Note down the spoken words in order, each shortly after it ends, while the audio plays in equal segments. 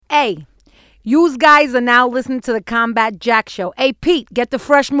Hey, yous guys are now listening to the Combat Jack Show. Hey, Pete, get the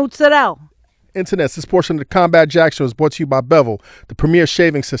fresh mozzarella. Internets, this portion of the Combat Jack Show is brought to you by Bevel, the premier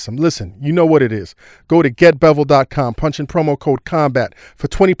shaving system. Listen, you know what it is. Go to getbevel.com, punch in promo code COMBAT for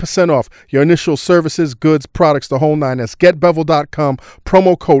 20% off your initial services, goods, products, the whole nine. That's getbevel.com,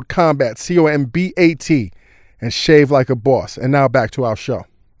 promo code COMBAT, COMBAT, and shave like a boss. And now back to our show.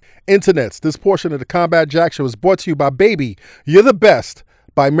 Internets, this portion of the Combat Jack Show is brought to you by Baby, You're the Best,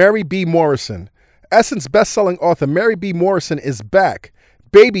 by Mary B. Morrison. Essence best-selling author Mary B. Morrison is back.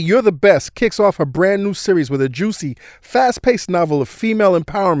 Baby, You're the Best kicks off her brand new series with a juicy, fast-paced novel of female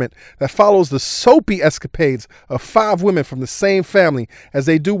empowerment that follows the soapy escapades of 5 women from the same family as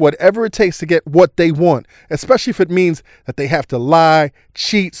they do whatever it takes to get what they want, especially if it means that they have to lie,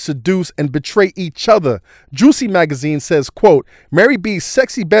 cheat, seduce, and betray each other. Juicy magazine says, quote, Mary B's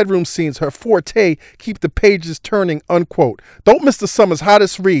sexy bedroom scenes, her forte, keep the pages turning, unquote. Don't miss the summer's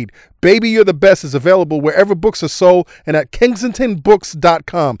hottest read. Baby, You're the Best is available wherever books are sold and at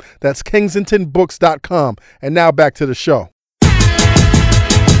KensingtonBooks.com. That's KensingtonBooks.com. And now back to the show. Get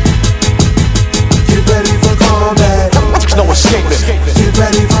ready for combat. No escaping. Get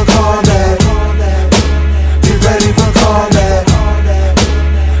ready for combat. Get ready for combat.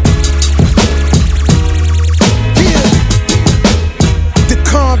 Yeah. The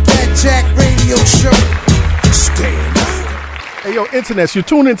Combat Jack Radio Show. Stand up. Hey, yo, internets, you're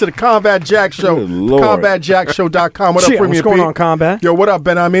tuned into the Combat Jack Show, CombatJackShow.com. What up, Premier what's going P? on, Combat? Yo, what up,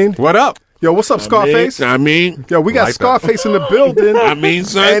 Ben? What up? Yo, what's up, Scarface? Yo, we got like Scarface in the building.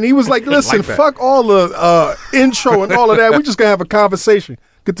 son. And he was like, listen, Like that. fuck all the intro and all of that. We just going to have a conversation.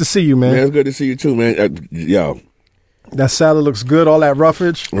 Good to see you, man. Man, it's good to see you too, man. Yo, That salad looks good, all that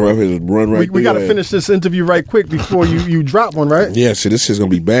roughage. is run right We got to through finish this interview right quick before you drop one, right? Yeah, see, this shit's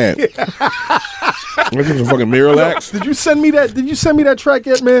gonna be bad. Look at some fucking Miralax. Did you send me that track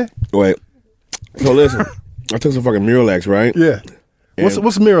yet, man? Wait. So listen, I took some fucking Miralax, right? Yeah. What's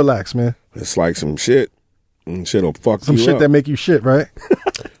Miralax, man? It's like some shit. And shit'll fuck Some you shit up. that make you shit, right?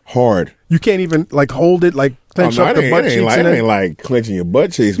 Hard. You can't even like hold it, like clench up the butt cheeks. It ain't like clenching your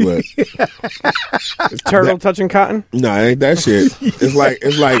butt cheeks, but Turtle touching cotton? no, it ain't that shit. It's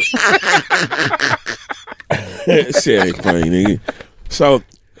like shit ain't funny, nigga. So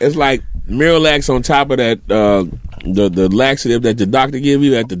it's like Miralax on top of that the laxative that the doctor give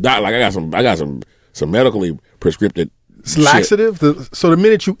you at the doc. Like I got some medically prescribed It's laxative. So the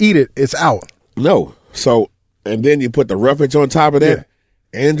minute you eat it, it's out. No. So and then you put the roughage on top of that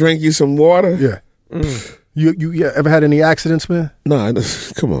and drink you some water. Yeah. You ever had any accidents, man? Nah,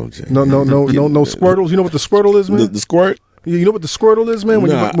 come on, Jay. No squirtles. You know what the squirtle is, man? The squirt. You know what the squirtle is, man?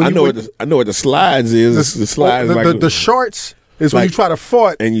 I know what the slides is. The slides the sharts is when you try to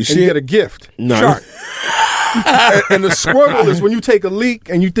fart and you get a gift. No. Shart. and the squirtle is when you take a leak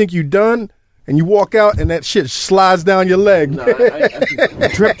and you think you done and you walk out and that shit slides down your leg.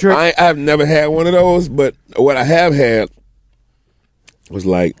 Drip, drip. I've never had one of those, but what I have had was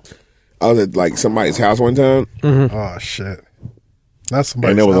like I was at like somebody's house one time. Mm-hmm. Oh shit! That's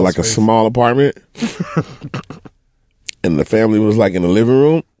somebody's and there was house, like a face. small apartment, and the family was like in the living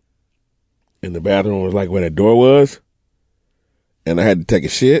room, and the bathroom was like where that door was, and I had to take a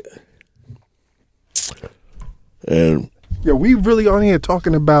shit, and Yeah, we really on here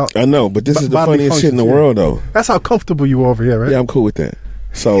talking about. I know, but this is the bodily funniest shit in the functions, yeah. world, though. That's how comfortable you are over here, right? Yeah, I'm cool with that.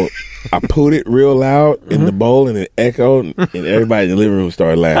 So I put it real loud in the bowl, and it echoed, and everybody in the living room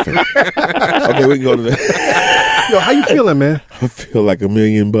started laughing. Okay, we can go to the. Yo, how you feeling, man? I feel like $1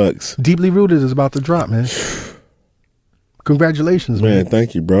 million. Deeply Rooted is about to drop, man. Congratulations, man. Man,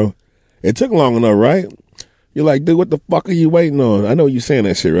 thank you, bro. It took long enough, right? You're like, dude, what the fuck are you waiting on? I know you saying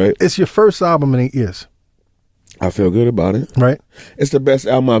that shit, right? It's your first album in 8 years, I feel good about it. right? It's the best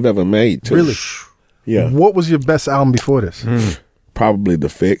album I've ever made, too. Really? Yeah. What was your best album before this? Probably The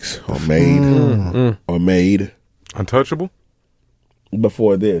Fix or Made. Or Made. Untouchable?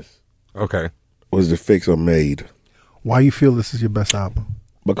 Before this Okay. was The Fix or Made. Why you feel this is your best album?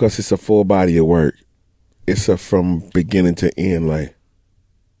 Because it's a full body of work. It's a from beginning to end, like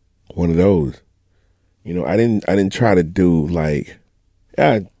one of those. You know, I didn't try to do like,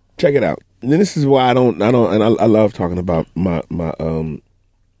 check it out. And then this is why I love talking about my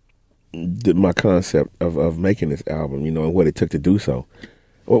concept of making this album, you know, and what it took to do so.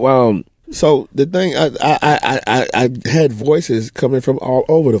 Well, so the thing, I had voices coming from all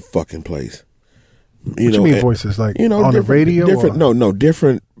over the fucking place. What you mean voices? Like, on the radio? Different,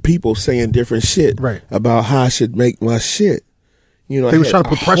 different people saying different shit Right. about how I should make my shit. You know, They was trying to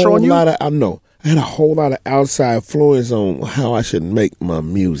put pressure on you? I had a whole lot of outside influence on how I should make my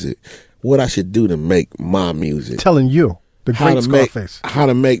music, what I should do to make my music. Telling you. The great Scarface. How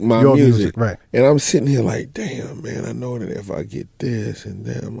to make my Your music. right. And I'm sitting here like, damn, man, I know that if I get this and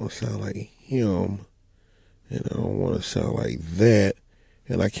then I'm going to sound like him, and I don't want to sound like that,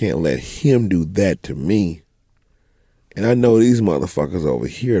 and I can't let him do that to me. And I know these motherfuckers over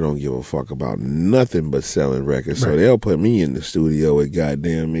here don't give a fuck about nothing but selling records, so they'll put me in the studio with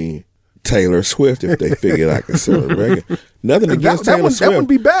goddamn me Taylor Swift if they figured I could sell a record. Nothing against Taylor Swift. That wouldn't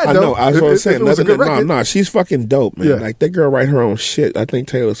be bad, though. I know. That's what I'm saying. Nothing. No, she's fucking dope, man. Yeah. Like, that girl write her own shit. I think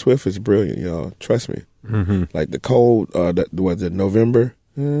Taylor Swift is brilliant, y'all. Trust me. Mm-hmm. Like, the cold, November?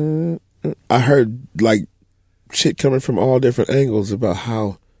 I heard, like, shit coming from all different angles about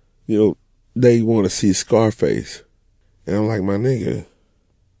how, they want to see Scarface. And I'm like, my nigga,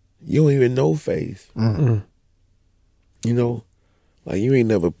 you don't even know Face. Mm-hmm. Like, you ain't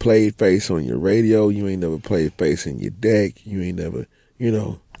never played Face on your radio. You ain't never played Face in your deck. You ain't never, You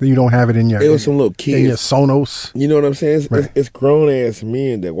don't have it in your. It was some little kids. In your Sonos. You know what I'm saying? It's grown-ass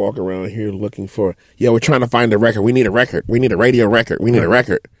men that walk around here looking for, we're trying to find a record. We need a record. We need a radio record. We need a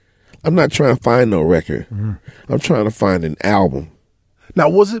record. I'm not trying to find no record. Mm-hmm. I'm trying to find an album. Now,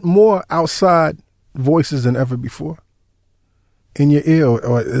 was it more outside voices than ever before? In your ear,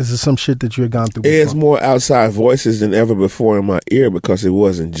 or is it some shit that you had gone through before? It's more outside voices than ever before in my ear because it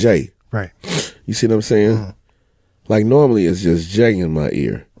wasn't Jay. Right. You see what I'm saying? Mm. Like, normally it's just Jay in my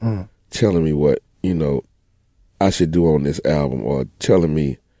ear telling me what, I should do on this album, or telling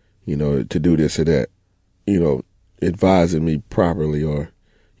me, to do this or that, advising me properly, or,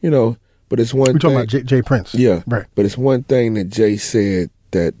 but it's one thing. We're talking about Jay Prince. Yeah. Right. But it's one thing that Jay said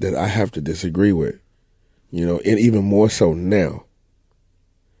that I have to disagree with. And even more so now.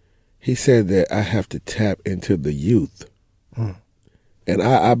 He said that I have to tap into the youth. Mm. And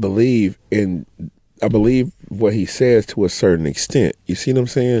I believe what he says to a certain extent. You see what I'm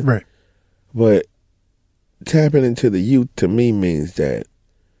saying? Right. But tapping into the youth to me means that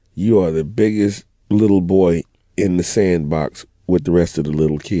you are the biggest little boy in the sandbox with the rest of the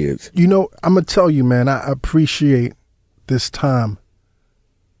little kids. I'm going to tell you, man, I appreciate this time.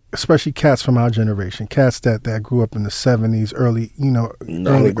 Especially cats from our generation, cats that grew up in the 70s, early, No,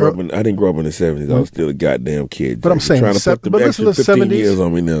 I didn't grow up in the 70s. I was still a goddamn kid. But I'm saying, trying to put the extra 15 years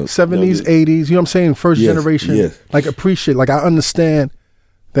on me now. 70s, 80s. You know what I'm saying? First generation. Yes. Like, appreciate. Like, I understand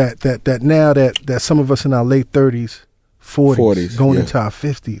that now that some of us in our late 30s, 40s going into our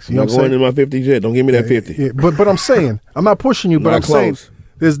 50s. You know what I'm saying? I'm not going in my 50s yet. Don't give me that 50. Yeah, but I'm saying, I'm not pushing you, but I'm saying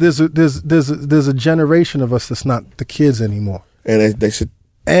there's a generation of us that's not the kids anymore, and they should.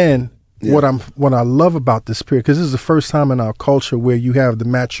 And what I love about this period, because this is the first time in our culture where you have the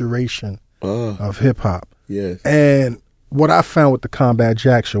maturation of hip hop. Yes. And what I found with the Combat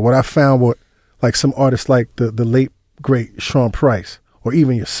Jack Show, what I found with like some artists like the late great Sean Price, or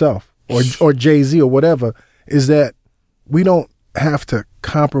even yourself, or Jay-Z or whatever, is that we don't have to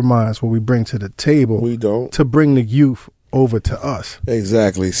compromise what we bring to the table. We don't. To bring the youth over to us.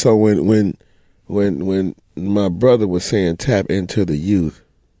 Exactly. So when my brother was saying tap into the youth,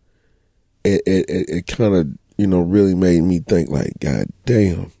 it kind of, really made me think like, God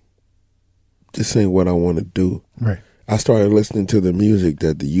damn, this ain't what I want to do. Right. I started listening to the music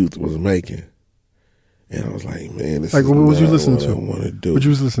that the youth was making, and I was like, man, this is what was you listening to? I want to do. What you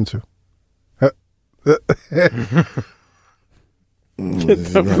was listening to?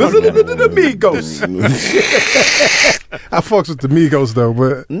 Listen to the Migos. I fucks with the Migos though,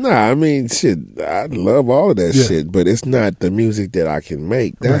 but I mean, shit, I love all of that shit, but it's not the music that I can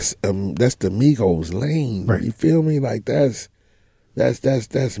make. That's the Migos lane. Right. You feel me? Like that's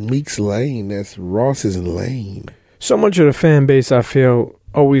Meek's lane. That's Ross's lane. So much of the fan base, I feel,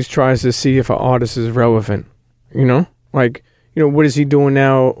 always tries to see if an artist is relevant. Like, what is he doing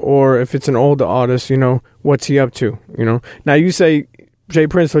now? Or if it's an older artist, what's he up to? Now you say Jay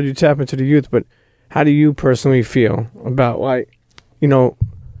Prince told you tap into the youth, but how do you personally feel about, like, the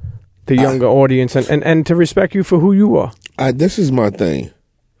younger audience and to respect you for who you are? This is my thing.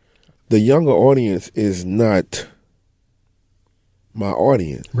 The younger audience is not my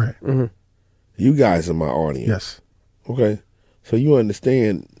audience. Right. Mm-hmm. You guys are my audience. Yes. Okay. So you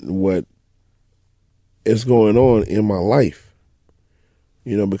understand what is going on in my life.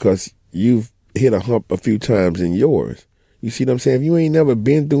 Because you've hit a hump a few times in yours. You see what I'm saying? If you ain't never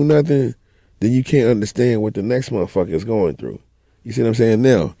been through nothing, then you can't understand what the next motherfucker is going through. You see what I'm saying?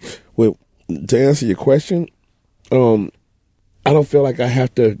 Now, to answer your question, I don't feel like I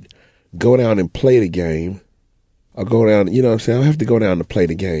have to go down and play the game. Or go down, you know what I'm saying? I don't have to go down to play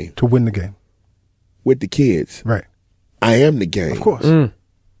the game. To win the game. With the kids. Right. I am the game. Of course.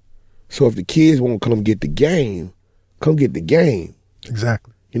 So if the kids won't come get the game, come get the game.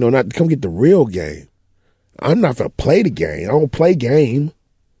 Exactly. Not come get the real game. I'm not gonna play the game. I don't play game.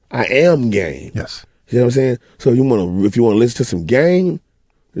 I am game. Yes. You know what I'm saying? So if you wanna listen to some game,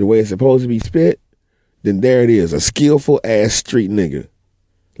 the way it's supposed to be spit, then there it is, a skillful ass street nigga.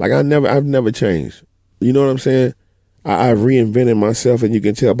 Like I've never changed. You know what I'm saying? I've reinvented myself, and you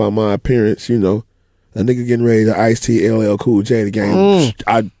can tell by my appearance. You know, a nigga getting ready to Ice-T, LL Cool J the game.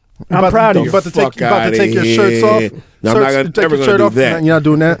 I'm proud of you. You about to take your shirts off? No, I'm not never gonna do that. You're not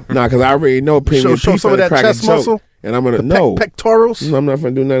doing that? Nah, because I already know premium Show some of that chest muscle. And I'm gonna no pectorals. I'm not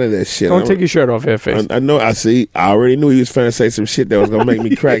gonna do none of that shit. Don't take your shirt off, Face. I know. I already knew he was trying to say some shit that was gonna make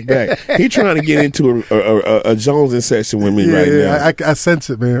me crack back. He trying to get into a Jonesin session with me right now. I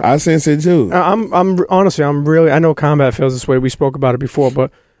sense it, man. I sense it too. I'm honestly, I'm really. I know combat feels this way. We spoke about it before, but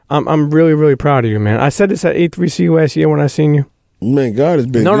I'm really, really proud of you, man. I said this at A3C last year when I seen you. Man, God has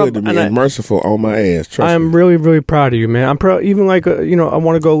been good to me and merciful on my ass. Trust me. I am really, really proud of you, man. I'm proud. Even like I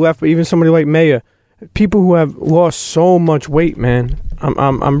want to go left, but even somebody like Maya, people who have lost so much weight, man.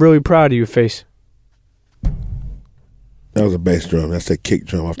 I'm really proud of you, Face. That was a bass drum. That's a kick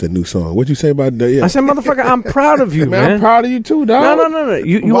drum off the new song. What'd you say about that? Yeah. I said, motherfucker, I'm proud of you, man. I'm proud of you too, dog. No.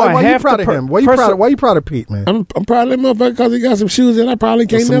 You why are you half proud of him? Why you proud of Pete, man? I'm proud of that motherfucker because he got some shoes that I probably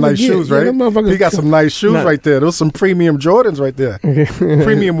can't some never nice get. shoes, right? Yeah, he got some nice shoes right there. Those some premium Jordans right there.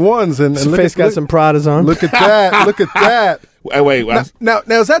 Premium ones. And look Face got some Pradas on. Look at that. Look at that. Wait. Now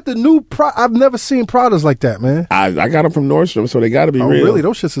is that the new I've never seen Pradas like that, man. I got them from Nordstrom, so they got to be real. Really?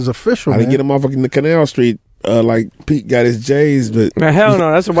 Those shits is official, I didn't get them off in the Canal Street like Pete got his J's, but man, hell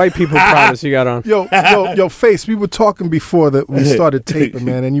no, that's a white people Pradas you got on. Yo, Face, we were talking before that we started taping,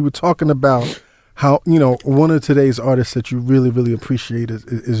 man, and you were talking about how, one of today's artists that you really, really appreciate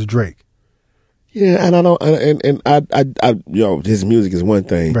is Drake. Yeah, and I don't, and I his music is one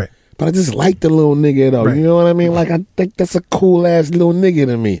thing, right? But I just like the little nigga though. Right. You know what I mean? Like I think that's a cool ass little nigga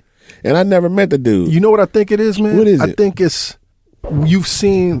to me, and I never met the dude. You know what I think it is, man? What is it? I think it's you've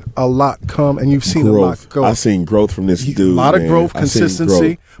seen a lot come and you've seen growth. A lot go. I've seen growth from this dude. A lot of growth,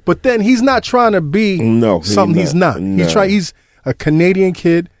 consistency. But then he's not trying to be something he's not. No. He's a Canadian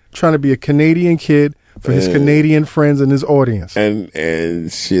kid trying to be a Canadian kid for his Canadian friends and his audience.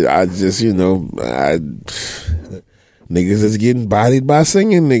 And shit, I just, niggas is getting bodied by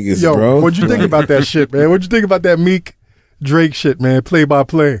singing niggas, bro. What'd you think about that shit, man? What'd you think about that Meek Drake shit, man? Play by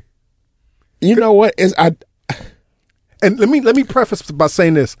play. You know what? And let me preface by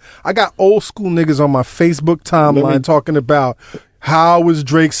saying this. I got old school niggas on my Facebook timeline talking about how is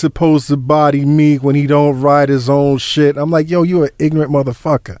Drake supposed to body Meek when he don't write his own shit. I'm like, yo, you an ignorant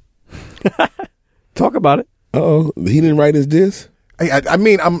motherfucker. Talk about it. Uh-oh. He didn't write his diss? I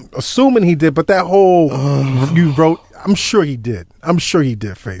mean, I'm assuming he did, but that whole you wrote, I'm sure he did. I'm sure he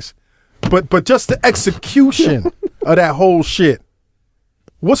did, Face. But just the execution of that whole shit.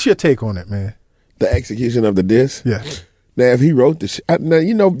 What's your take on it, man? The execution of the diss? Yeah. Now, if he wrote this, now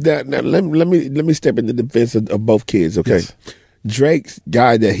you know that. Now let me step into the defense of both kids. Okay, yes. Drake's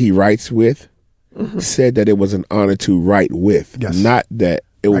guy that he writes with said that it was an honor to write with, not that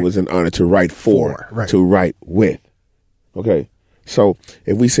it was an honor to write for, to write with. Okay, so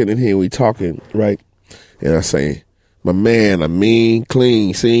if we sitting here and we talking, right, and I say, my man, I mean,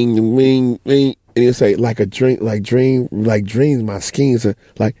 clean, sing, mean, and you say like a dream, like dreams, my schemes are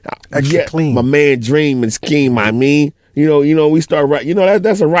like extra clean. My man, dream and scheme. I mean. You know, we start writing. You know,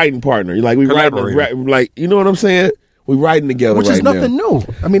 that's a writing partner. Like we writing, like you know what I'm saying. We writing together, which is nothing new.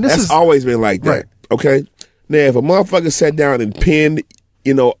 I mean, that's always been like that. Right. Okay. Now, if a motherfucker sat down and penned,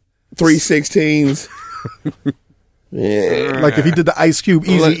 3/16s, yeah, like if he did the Ice Cube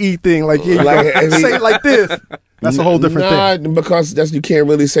Easy E thing, like say it like this, that's a whole different thing. Because you can't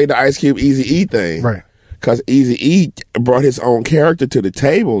really say the Ice Cube Easy E thing, right? Because Easy E brought his own character to the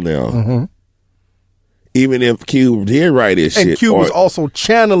table now. Mm-hmm. Even if Cube did write his shit. And Cube was also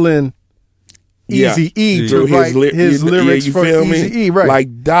channeling Easy E to write his lyrics for Easy E, right?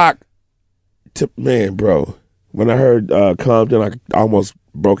 Like Doc, man, bro. When I heard Compton, I almost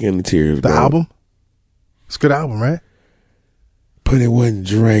broke into tears. The album? It's a good album, right? But it wasn't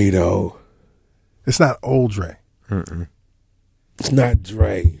Dre, though. It's not old Dre. It's not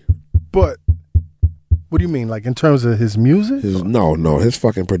Dre. But what do you mean? Like in terms of his music? No. His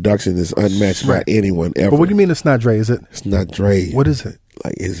fucking production is unmatched by anyone ever. But what do you mean it's not Dre? Is it? It's not Dre. What is it?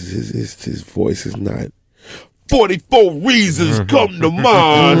 Like his voice is not. 44 reasons come to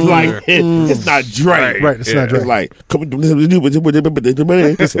mind. Like it's not Dre. Right. It's not Dre. It's like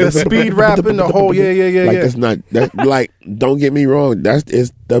the speed rapping, the whole yeah. Like that's not that. Like don't get me wrong.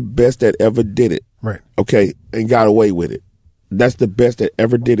 It's the best that ever did it. Right. Okay, and got away with it. That's the best that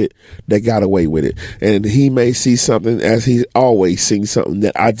ever did it, that got away with it. And he may see something as he always sees something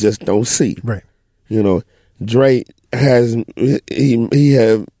that I just don't see. Right. Dre has he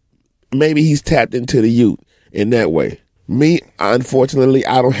have maybe he's tapped into the youth in that way. Me, unfortunately,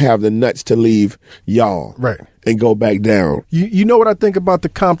 I don't have the nuts to leave y'all and go back down. You know what I think about the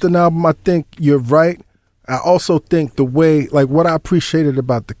Compton album? I think you're right. I also think the way, like what I appreciated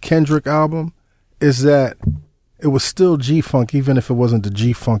about the Kendrick album is that it was still G-Funk, even if it wasn't the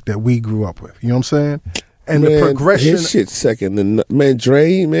G-Funk that we grew up with. You know what I'm saying? And man, the progression. His shit's second. And man,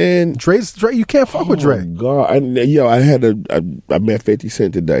 Dre, man. Dre, you can't fuck with Dre. God. I met 50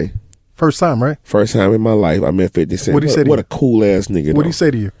 Cent today. First time, right? First time in my life I met 50 Cent. What'd he say to you? What a cool ass nigga. What'd he say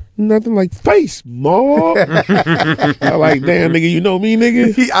to you? Nothing like face, ma. I like, damn, nigga, you know me,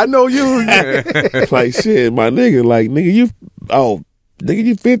 nigga? I know you. Like, shit, my nigga, like, nigga,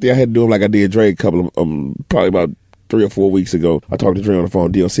 you 50. I had to do him like I did Dre a couple of, probably about 3 or 4 weeks ago. I talked to Dre on the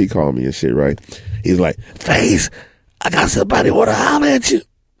phone. DLC called me and shit, right? He's like, Face, I got somebody want to holler at you.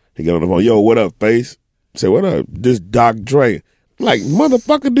 He got on the phone. Yo, what up, Face? I said, what up? This Doc Dre. Like,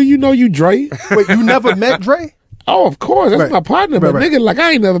 motherfucker, do you know you Dre? Wait, you never met Dre? Oh, of course. That's Right. my partner. But Right. nigga, like,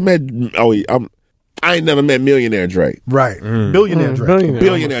 I ain't never met, I ain't never met Millionaire Dre. Right. Billionaire Dre.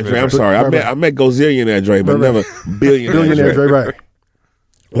 Billionaire Dre, I'm sorry. I met Gozillionaire Dre, but never Billionaire Dre. right.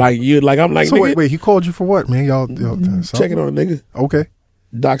 I'm like, So nigga, wait, he called you for what, man? Y'all checking on a nigga. Okay.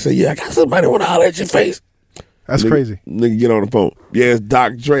 Doc said, yeah, I got somebody want to holler at your face. That's crazy. Nigga, get on the phone. Yeah, it's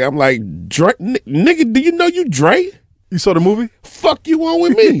Doc Dre. I'm like, Dre, nigga, do you know you Dre? You saw the movie? Fuck you on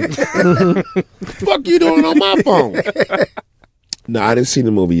with me. Fuck you doing on my phone. No, I didn't see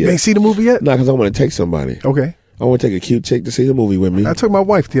the movie yet. You ain't see the movie yet? No, because I want to take somebody. Okay. I want to take a cute chick to see the movie with me. I took my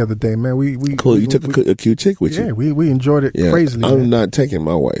wife the other day, man. We Cool. You took a cute chick with you? Yeah, we enjoyed it crazily. I'm man. not taking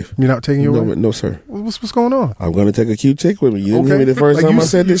my wife. You're not taking your wife? No, sir. What's going on? I'm going to take a cute chick with me. You didn't hear me the first Like time you I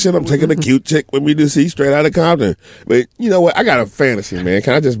said this shit. I'm taking a cute chick with me to see Straight Outta Compton. But you know what? I got a fantasy, man.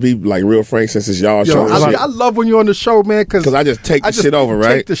 Can I just be like real frank since it's y'all show? I love when you're on the show, man, because I just take the shit over,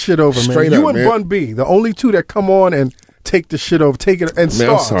 right? Take the shit over, man. Straight You up, and man. Bun B, the only two that come on and take the shit over. Take it and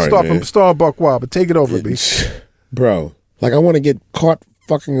Man, I'm sorry, start man. from Star Buck Wild, but take it over, B. Bro, like I want to get caught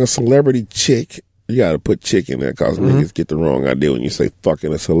fucking a celebrity chick. You got to put chick in there because niggas get the wrong idea when you say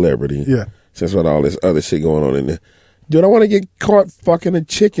fucking a celebrity. Yeah. Since with all this other shit going on in there. Dude, I want to get caught fucking a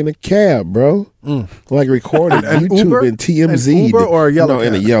chick in a cab, bro. Like recorded An YouTube Uber? and TMZ. An Uber or a yellow No,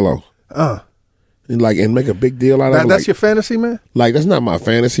 in a cab? yellow. And make a big deal out of it. That's your fantasy, man? Like, that's not my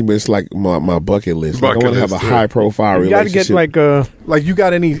fantasy, but it's like my bucket list. Like, I want to have a list, yeah. high profile You got to relationship. get Like, you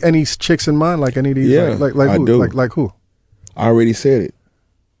got any chicks in mind? Like any of these? Yeah, like I who? do. Like who? I already said it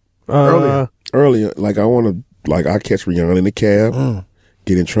earlier. Like, I want to, like, I catch Rihanna in the cab,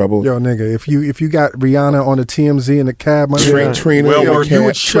 get in trouble. Yo, nigga, if you got Rihanna on the TMZ in the cab, my nigga, Trina, Well in a worth cab, you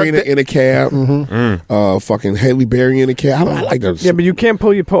would shut Trina in a cab, fucking Haley Berry in a cab. I like those. Yeah, but you can't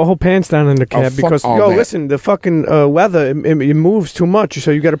pull your whole pants down in the cab fuck because, all yo, that. listen, the fucking weather, it moves too much,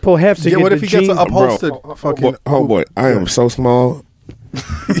 so you got to pull half to yeah, get what the if he gets jeans. an upholstered fucking? Boy, I am so small.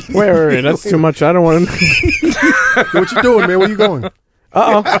 Wait, that's too much. I don't want to. What you doing, man? Where you going?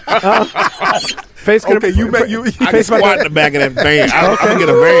 Face gonna, Okay, you met you. I can Face squat in the back of that van. I'm gonna get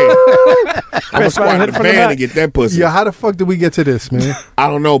a van. I'm gonna squat in the van and get that pussy. Yeah, how the fuck did we get to this, man? I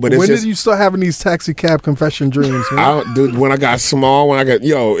don't know, but it's When just did you start having these taxi cab confession dreams, man? dude, when I got small,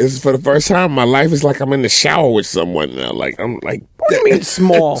 it's for the first time in my life, it's like I'm in the shower with someone now. Like, I'm like, what do you mean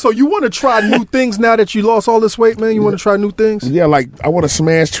small? So you want to try new things now that you lost all this weight, man? You want to try new things? yeah, like, I want to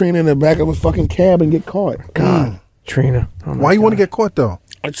smash Trina in the back of a fucking cab and get caught. God, Trina. Oh my Why you God. want to get caught though?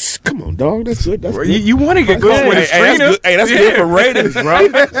 Come on, dog. That's good. That's good. You want to get caught with a Hey, that's Trina? good. Hey, that's good for ratings,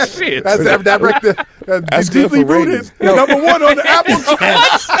 bro. Shit. That's good deeply for rooted. ratings. Number one on the Apple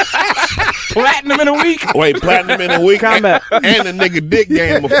chart. Platinum in a week. Wait, platinum in a week. Combat. And the nigga dick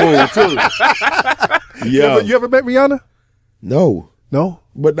game a fool, too. Yeah. You ever met Rihanna? No. No.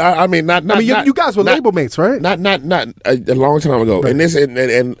 But I mean, not. You guys were label mates, right? Not a long time ago. Right. And this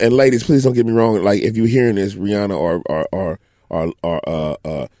and ladies, please don't get me wrong. Like, if you're hearing this, Rihanna or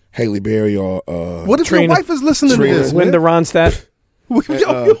Haley Berry or What if Trina. your wife is listening Trina. to this? Linda man? Ronstadt.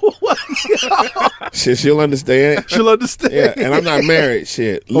 she'll understand. She'll understand. Yeah, and I'm not married.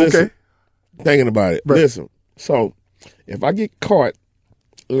 Shit. Listen, Okay. thinking about it. Right. Listen. So, if I get caught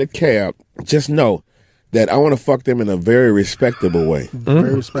in a cab, just know that I want to fuck them in a very respectable way.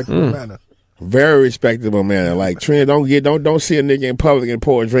 Very respectable manner. Very respectable man. Like Trina, don't see a nigga in public and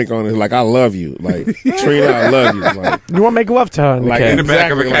pour a drink on it. Like I love you. Like Trina, I love you. Like You want to make love to her in the like cab. in the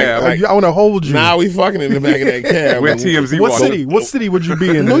back of a cab. Like, I want to hold you. nah, we fucking in the back of that cab. Where TMZ What walking. city? What city would you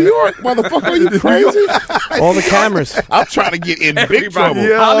be in? New York, motherfucker, are you crazy? All the cameras. I'm trying to get in big trouble.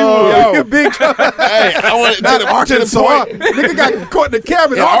 Hollywood. Yo. Big Hey, I want to Not the Arkansas. point. Nigga got caught in the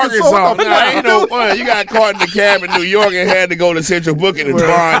cab in In Arkansas. What the Nah, fuck? ain't no fun. You got caught in the cab in New York and had to go to Central Booking and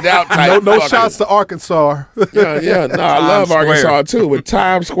bond out type. No fucking- shots to Arkansas. Yeah. No, I love Square. Arkansas too. With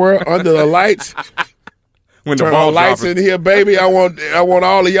Times Square under the lights, When the turn ball on lights dropping. in here, baby. I want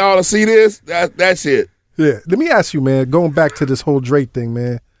all of y'all to see this. That's it. Yeah. Let me ask you, man. Going back to this whole Drake thing,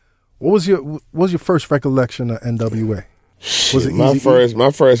 man. What was your first recollection of NWA? Was it My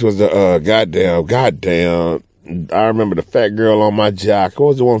Eazy-E? first was the goddamn. I remember the fat girl on my jock. What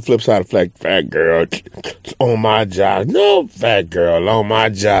was the one flip side of fat girl on my jock? No fat girl on my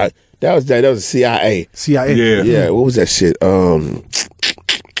jock. That was the CIA. CIA. Yeah. Yeah, what was that shit?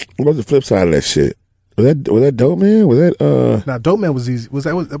 What was the flip side of that shit? Was that Dope Man? Was that Now, Dope Man was easy.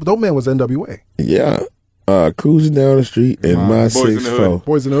 Dope Man was NWA. yeah. Cruising down the street in my Boys in the 6'4".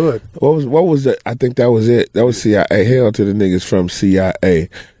 Boys in the Hood. What was that? I think that was it. That was CIA. Hell to the niggas from CIA.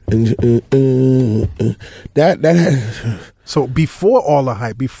 That So before all the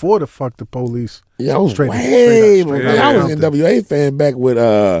hype, before the fuck the police. yeah, I was Straight- way. straight up. I was Yeah. an NWA fan back with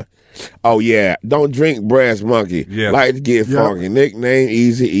oh yeah, don't drink Brass Monkey. Yeah. Like to get Yep. funky. Nickname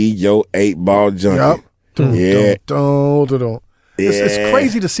Easy E, Yo 8-Ball Junkie. Yup. Yeah. Don't. It's Yeah.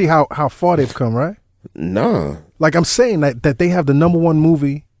 crazy to see how far they've come, right? Nah. Like I'm saying that they have the number one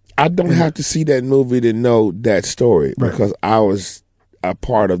movie. I don't have to see that movie to know that story Right. because I was a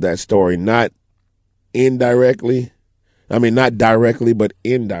part of that story, not indirectly. I mean, not directly, but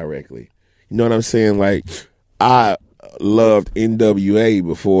indirectly. You know what I'm saying? Like, I loved NWA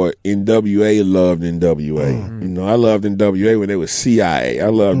before NWA loved NWA. You know, I loved NWA when they was CIA. I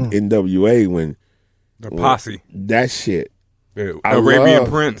loved NWA when The posse. that shit. The I Arabian love-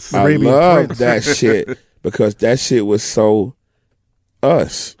 Prince. I Arabian love Prince. that shit because that shit was so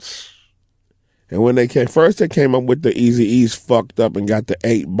us. And when they came up with the Easy E's fucked up and got the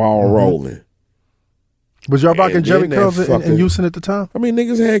 8-ball rolling. Was y'all rocking And Jerry then that curls in fucking- Houston at the time? I mean,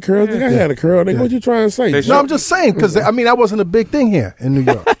 niggas had curls. Nigga, I had a curl. Nigga, what you trying to say? They No, I'm just saying because that wasn't a big thing here in New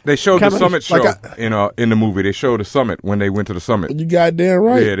York. They showed the summit show like in the movie. They showed the summit when they went to the summit. You goddamn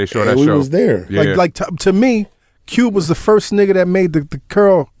right. Yeah, they showed And that we show. was there. Yeah. Like to me, Cube was the first nigga that made the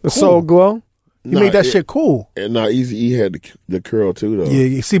curl. The cool. soul glow. He made that shit cool. And now Easy E had the curl too, though. Yeah,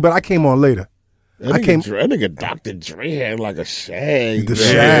 you see, but I came on later. That I nigga, came- That nigga Dr. Dre had like a shag. The man.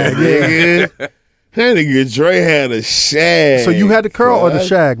 shag, nigga. That nigga Dre had a shag. So you had the curl or the cuz.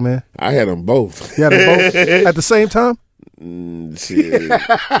 shag, man? I had them both. You had them both at the same time? Shit.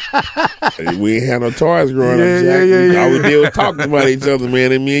 We ain't had no toys growing Yeah, up, Jack. yeah. All we did was talking about each other,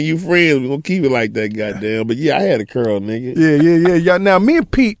 man. And me and you friends, we gonna keep it like that, goddamn. But yeah, I had a curl, nigga. Yeah. Now me and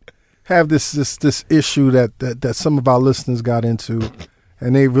Pete have this issue that some of our listeners got into,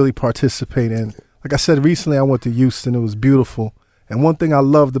 and they really participate in. Like I said recently, I went to Houston. It was beautiful, and one thing I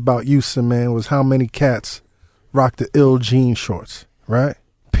loved about Houston, man, was how many cats rock the ill jean shorts. Right?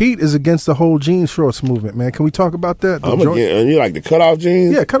 Pete is against the whole jean shorts movement, man. Can we talk about that? The I'm joint- again. You like the cutoff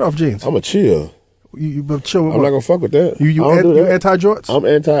jeans? Yeah, cut off jeans. I'm a chill. You but chill with I'm what? not gonna fuck with that. You I don't do that. anti jorts? I'm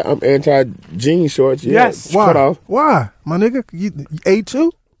anti jean shorts. Yeah. Yes. Why? Cut off. Why, my nigga? You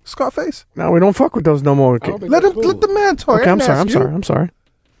A2 Scarface? No, we don't fuck with those no more. I don't think Let that's him. cool. Let the man talk. Okay, I I'm didn't sorry. ask I'm you. sorry. I'm sorry.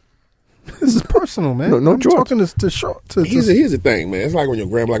 This is personal, man. No I'm jorts. talking to short. Here's the thing, man. It's like when your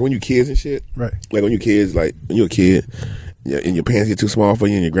grandma, like when you kids and shit. Right. Like when you kids, like when you're a kid, yeah, and your pants get too small for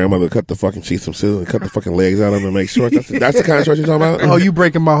you, and your grandmother cut the fucking sheets from scissors and cut the fucking legs out of them and make shorts. That's the kind of shorts you're talking about. Oh, you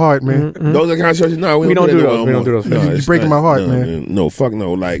breaking my heart, man. Those are the kind of shorts. No, we don't that do no those. more. We don't do those. No, You it's breaking not. my heart, No, man. No, fuck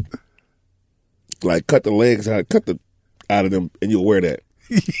no. Like cut the legs out, cut the out of them, and you'll wear that.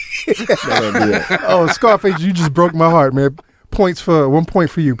 No, don't do that. Oh, Scarface, you just broke my heart, man. 1 point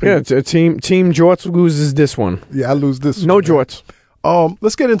for you, Pete. Yeah, it's a team jorts loses this one. Yeah, I lose this. No one, man. jorts.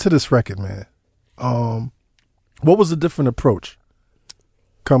 Let's get into this record, man. What was the different approach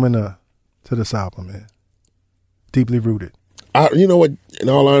coming to this album, man? Deeply rooted. You know what? In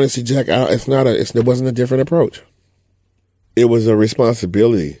all honesty, Jack, it wasn't a different approach. It was a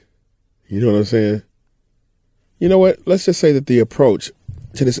responsibility. You know what I'm saying? You know what? Let's just say that the approach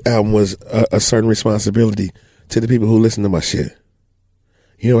to this album was a certain responsibility to the people who listen to my shit.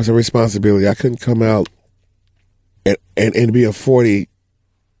 You know, it's a responsibility. I couldn't come out and be a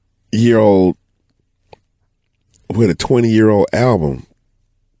 40-year-old with a 20-year-old album,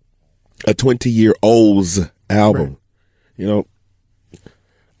 a 20-year-old's album. Right. You know,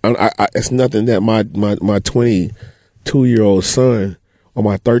 it's nothing that my 22-year-old son or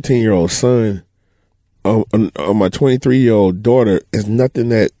my 13-year-old son or my 23-year-old daughter is nothing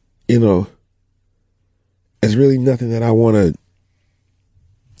that, it's really nothing that I want to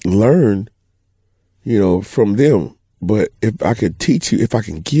learn, from them. But if I could teach you, if I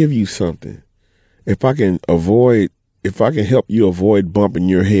can give you something, if I can help you avoid bumping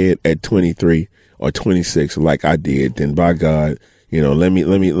your head at 23 or 26 like I did, then by God, let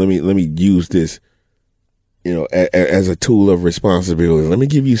me use this, as a tool of responsibility. Let me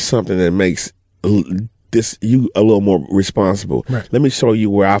give you something that makes this you a little more responsible. Right. Let me show you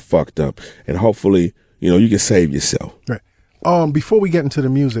where I fucked up, and hopefully, you can save yourself. Right. Before we get into the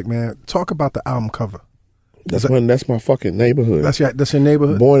music, man, talk about the album cover. That's my fucking neighborhood. That's your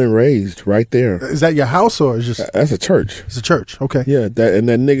neighborhood. Born and raised right there. Is that your house or is just? That's a church. It's a church. Okay. Yeah, that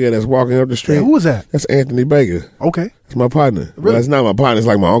nigga that's walking up the street. Yeah, who is that? That's Anthony Baker. Okay. That's my partner. Really? Well, that's not my partner. It's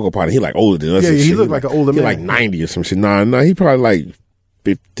like my uncle partner. He like older than us. Yeah, and he shit. looked like an older man. He like 90 or some shit. Nah, he probably like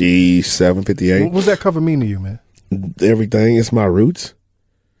 57, 58. What does that cover mean to you, man? Everything. It's my roots.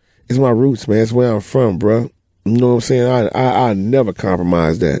 It's my roots, man. It's where I'm from, bro. You know what I'm saying? I never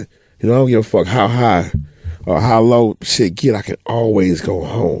compromise that. I don't give a fuck how high or how low shit get. I can always go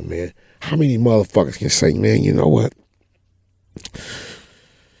home, man. How many motherfuckers can say, man, you know what?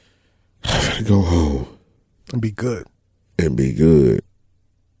 I'm gonna go home And be good. and be good.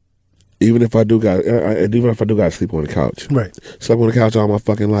 Even if I do got to sleep on the couch. Right. Slept on the couch all my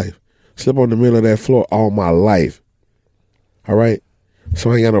fucking life. Slept on the middle of that floor all my life. All right?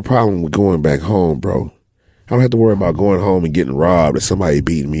 So I ain't got no problem with going back home, bro. I don't have to worry about going home and getting robbed or somebody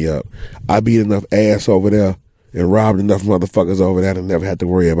beating me up. I beat enough ass over there and robbed enough motherfuckers over there to never have to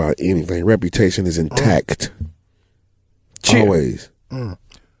worry about anything. Reputation is intact. Cheer. Always.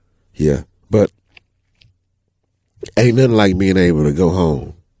 Yeah. But ain't nothing like being able to go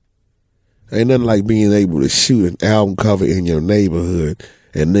home. Ain't nothing like being able to shoot an album cover in your neighborhood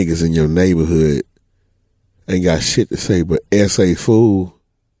and niggas in your neighborhood ain't got shit to say but S.A. Fool.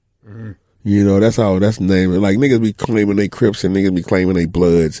 That's the name. Like, niggas be claiming they Crips and niggas be claiming they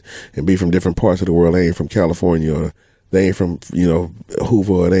Bloods and be from different parts of the world. They ain't from California or they ain't from,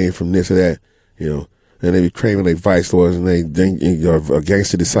 Hoover or they ain't from this or that, and they be claiming they Vice Lords and they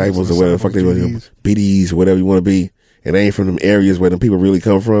gangster disciples or whatever the fuck they were, BDs or whatever you want to be. And they ain't from them areas where them people really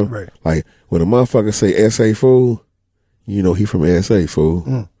come from. Right. Like, when a motherfucker say S.A. Fool, he from S.A.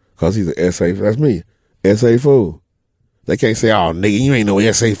 Fool. Cause he's an S.A. That's me. S.A. Fool. They can't say, oh, nigga, you ain't no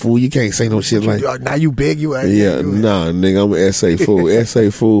S.A. Fool. You can't say no shit like that. Now you big, you Nigga, I'm an S.A. Fool.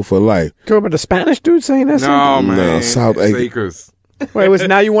 S.A. Fool for life. Talk about the Spanish dude saying that? No, man. No, South Acres. Wait,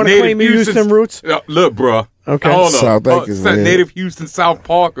 now you want to claim you used them roots? Look, bro. Okay. Hold South up. Acres, man. Native Houston, South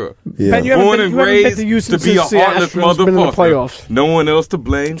Parker. Yeah. Ben, you haven't Born been- and you haven't been raised to Houston to be a since the heartless Astros been in the motherfucker. playoffs. No one else to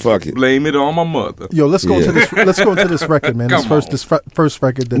blame. Fuck it. Blame it on my mother. Yo, let's go into this. Let's go into this record, man. Come This first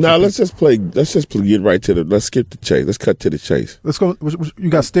record. That No, you let's just get right to let's skip the chase. Let's cut to the chase. Let's go. You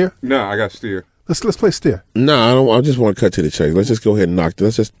got Steer? No, I got steer. Let's play Steer. No, I don't. I just want to cut to the chase. Let's just go ahead and knock it.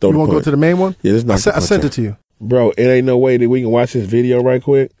 Let's just throw You the want to go punch. to the main one? Yeah, let's knock the I punch sent out. it to you. Bro, it ain't no way that we can watch this video right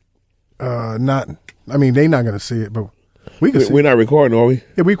quick. Not. I mean, they not gonna see it, but we can see. We're not recording, are we?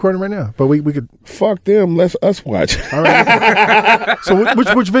 Yeah, we recording right now, but we could. Fuck them. Let's us watch. All right. So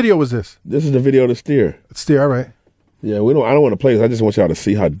which video was this? This is the video to steer. Steer. All right. Yeah, I don't want to play this. I just want y'all to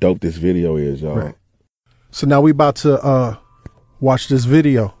see how dope this video is, y'all. Right. So now we about to watch this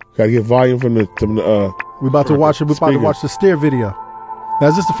video. Gotta get volume from the We about to watch it. We about to speaker. watch the Steer video. Now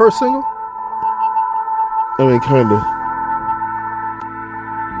is this the first single? I mean, kinda.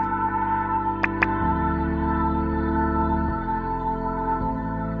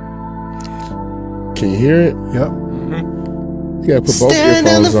 Can you hear it? Yep. You gotta put both Staring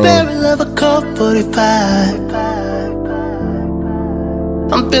down the earphones on. barrel of a Colt 45.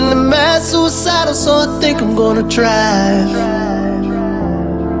 I'm feeling mad, suicidal, so I think I'm gonna drive.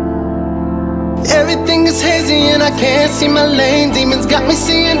 Everything is hazy and I can't see my lane. Demons got me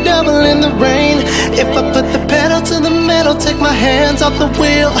seeing double in the rain. If I put the pedal to the metal, take my hands off the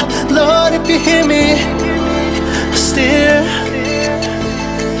wheel. Lord, if you hear me, steer.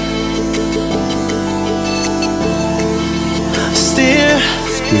 Steer.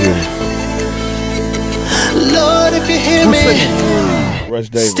 Lord, if you hear Who's me, singing? Rush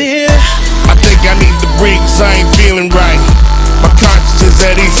Davis. steer. I think I need the break 'cause I ain't feeling right. My conscience is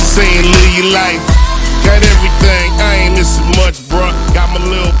at ease saying live your life. Got everything, I ain't missing much, bruh. Got my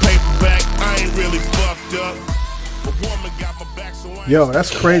little paper back, I ain't really fucked up. A woman got my back, so I ain't Yo,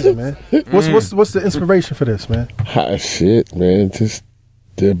 that's crazy, man. What's the inspiration for this, man? Hot shit, man. Just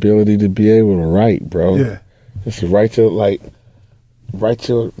the ability to be able to write, bro. Yeah. Just to write your, like, Write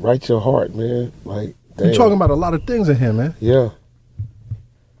your heart, man. Like, damn. You're talking about a lot of things in here, man. Yeah.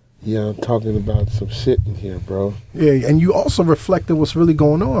 Yeah, I'm talking about some shit in here, bro. Yeah, and you also reflected what's really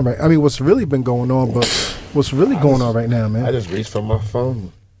going on, right? I mean, what's really been going on, but what's really going on right now, man? I just reached for my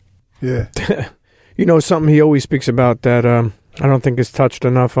phone. Yeah. You know, something he always speaks about that I don't think is touched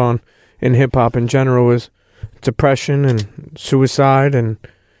enough on in hip-hop in general is depression and suicide and,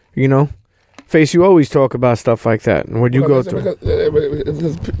 you know, Face, you always talk about stuff like that. And what you go through.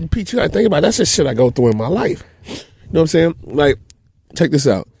 Pete, you gotta think about it. That's the shit I go through in my life. You know what I'm saying? Like, check this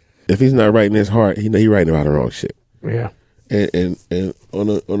out. If he's not writing his heart, he writing about the wrong shit. Yeah. And on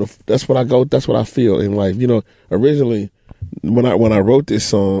a that's what I go. That's what I feel in life. You know, originally when I wrote this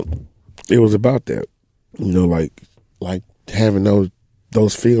song, it was about that. You know, like having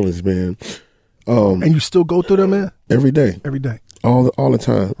those feelings, man. And you still go through them, man? Every day, all the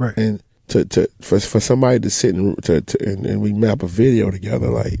time. Right. And for somebody to sit and we map a video together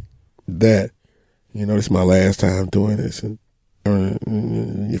like that. You know, this is my last time doing this, and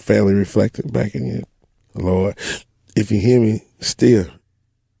your family reflecting back in you. Lord, if you hear me, still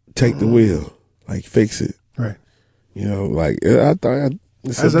take the wheel, like fix it. Right. You know, like I thought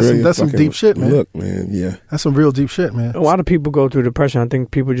that's some deep shit, man. Look, man, yeah, that's some real deep shit, man. A lot of people go through depression. I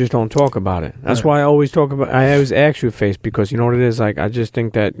think people just don't talk about it. That's why I always ask you, Face, because you know what it is. Like, I just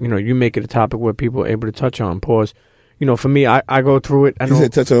think that, you know, you make it a topic where people are able to touch on. Pause. You know, for me, I go through it. You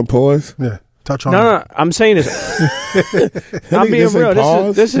said touch on pause. Yeah. Touch on. No, I'm saying this. I'm being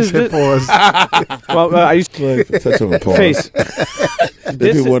real. This is pause. Well, I used to touch on pause. Face.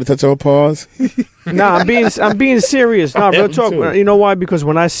 Do people want to touch on pause? Nah, I'm being serious. Nah, real talk. You know why? Because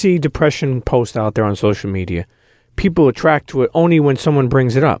when I see depression posts out there on social media, people attract to it only when someone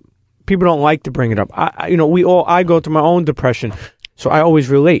brings it up. People don't like to bring it up. I go through my own depression, so I always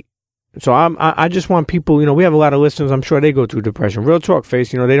relate. So I just want people. You know, we have a lot of listeners. I'm sure they go through depression. Real talk,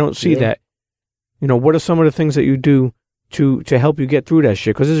 Face. You know, they don't see that. You know, what are some of the things that you do to help you get through that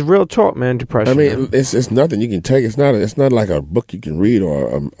shit? Because it's real talk, man. Depression. I mean, it's nothing you can take. It's not like a book you can read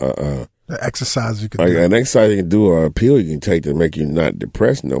or an exercise you can like do. An exercise you can do or a pill you can take to make you not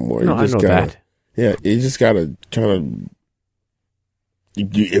depressed no more. No, you just I know that. Yeah, you just gotta kind of.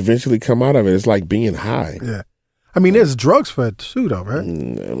 You eventually come out of it. It's like being high. Yeah. I mean, there's drugs for it too, though, right? I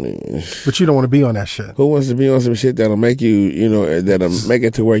mean, but you don't want to be on that shit. Who wants to be on some shit that'll make you, you know, that'll make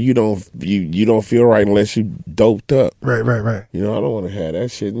it to where you don't feel right unless you doped up. Right. You know, I don't want to have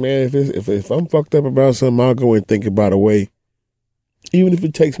that shit, man. If I'm fucked up about something, I'll go and think about a way. Even if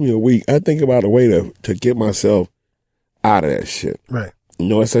it takes me a week, I think about a way to get myself out of that shit. Right. You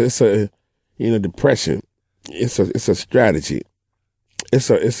know, it's a depression. It's a strategy. It's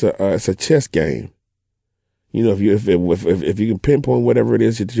a chess game. You know, if you can pinpoint whatever it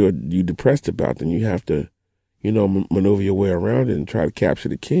is that you're depressed about, then you have to, you know, maneuver your way around it and try to capture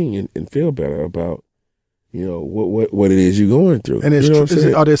the king and feel better about, you know, what it is you're going through. And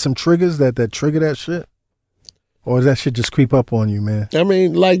are there some triggers that trigger that shit, or does that shit just creep up on you, man? I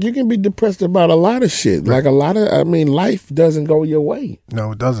mean, like, you can be depressed about a lot of shit. Right. Like life doesn't go your way.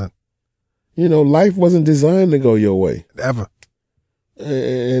 No, it doesn't. You know, life wasn't designed to go your way ever.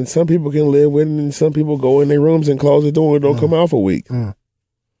 And some people can live with it, and some people go in their rooms and close the door and don't come out for a week.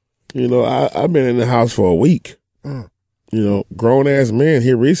 You know, I've been in the house for a week. You know, grown ass man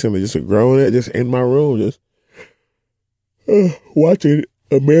here recently, just just in my room, just watching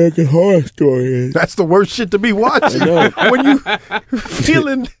American Horror Story. That's the worst shit to be watching when you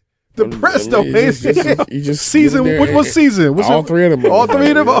feeling depressed, though, man. You just season. What season? All three of them. All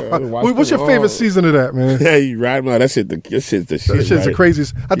three of them. What's your favorite season of that, man? Yeah, you right about that shit. That shit's the shit. That shit's the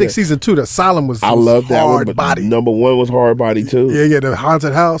craziest. I think season 2, the Asylum was. I love that hard one. But body. Number 1 was Hard Body too. Yeah, the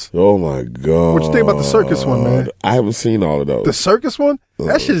Haunted House. Oh my god. What you think about the circus one, man? I haven't seen all of those. The circus one?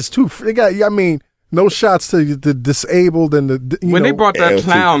 That shit is too. They got. I mean. No shots to the disabled and when they brought that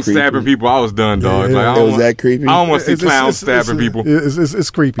clown stabbing people, I was done, dog. Yeah, like, was that creepy? I don't want to see clowns stabbing people. It's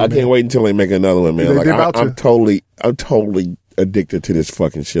creepy. I can't wait until they make another one, man. I'm totally addicted to this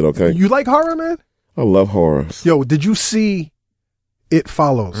fucking shit. Okay, you like horror, man? I love horror. Yo, did you see It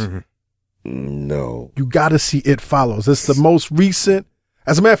Follows? Mm-hmm. No. You got to see It Follows. It's the most recent.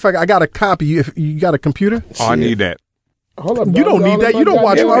 As a matter of fact, I got a copy. If you got a computer, I need that. Hold up, you don't need that. You don't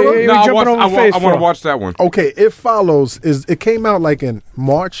watch horror. No, I want to watch that one. Okay, It Follows it came out like in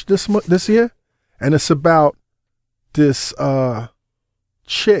March this year, and it's about this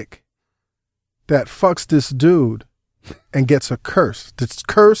chick that fucks this dude and gets a curse. This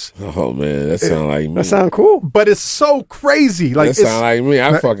curse. Oh man, that sound like me. That sound cool. But it's so crazy. Like that sound like me.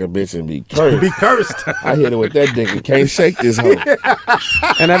 I fuck a bitch and be cursed. Be cursed. I hit it with that dick and can't shake this hoe.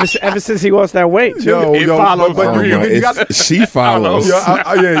 And ever since he lost that weight, too, it follows. But she follows.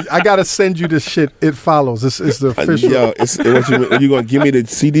 I gotta send you this shit. It follows. This is the official. You gonna give me the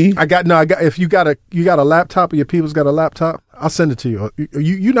CD? I got. If you got a laptop or your people's got a laptop, I'll send it to you.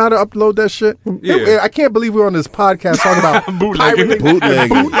 You know how to upload that shit? Yeah. I can't believe we're on this podcast talking about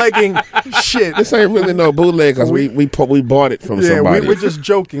bootlegging shit. This ain't really no bootleg because we bought it from somebody. We're just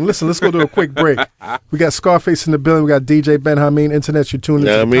joking. Listen, let's go to a quick break. We got Scarface in the building. We got DJ Ben Hameen. Internet, you're tuned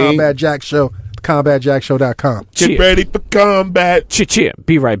into the Combat Jack Show. CombatJackShow.com. Get ready for combat. Cheer.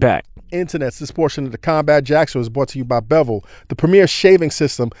 Be right back. Internet, this portion of the Combat Jack Show is brought to you by Bevel, the premier shaving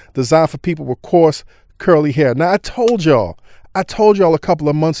system designed for people with coarse, curly hair. Now, I told y'all a couple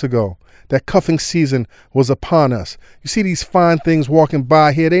of months ago that cuffing season was upon us. You see these fine things walking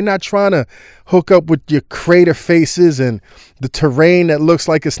by here. They're not trying to hook up with your crater faces and the terrain that looks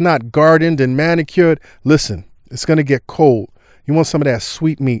like it's not gardened and manicured. Listen, it's going to get cold. You want some of that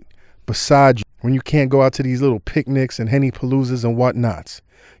sweet meat beside you when you can't go out to these little picnics and Henny Paloozas and whatnots.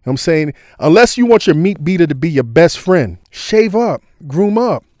 You know what I'm saying? Unless you want your meat beater to be your best friend, shave up, groom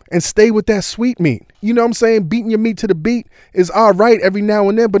up, and stay with that sweet meat. You know what I'm saying? Beating your meat to the beat is all right every now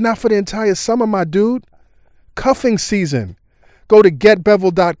and then, but not for the entire summer, my dude. Cuffing season. Go to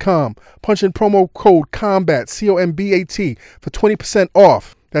getbevel.com. Punch in promo code COMBAT, COMBAT, for 20%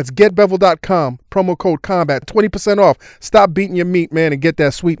 off. That's getbevel.com, promo code COMBAT, 20% off. Stop beating your meat, man, and get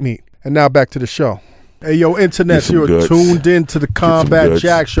that sweet meat. And now back to the show. Hey, yo, Internet, you're tuned in to the Combat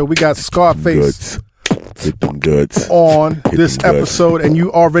Jack Show. We got Scarface on this episode, and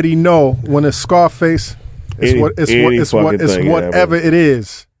you already know when it's Scarface, it's whatever it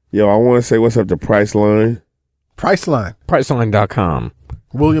is. Yo, I want to say what's up to Priceline. Priceline.com.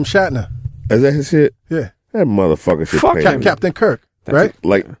 William Shatner. Is that his shit? Yeah. That motherfucker should fuck pay me. Captain Kirk, right?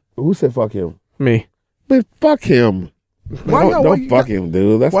 Like, who said fuck him? Me. But fuck him. Don't fuck him,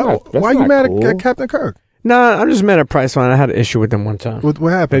 dude. That's why are you mad at Captain Kirk? Nah, I'm just mad at Priceline. I had an issue with them one time. What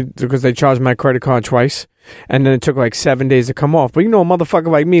happened? Because they charged my credit card twice, and then it took like 7 days to come off. But you know, a motherfucker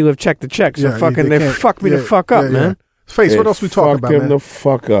like me live check to check, so they fucked me the fuck up, man. Face, what else we talking about, man? Fuck him the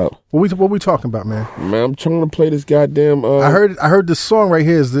fuck up. What we talking about, man? Man, I'm trying to play this goddamn... I heard this song right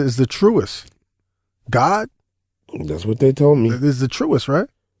here is the truest. God? That's what they told me. This is the truest, right?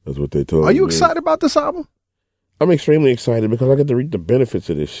 That's what they told me. Are you excited about this album? I'm extremely excited because I get to reap the benefits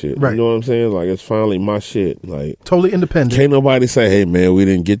of this shit. Right. You know what I'm saying? Like, it's finally my shit. Like, totally independent. Can't nobody say, hey, man, we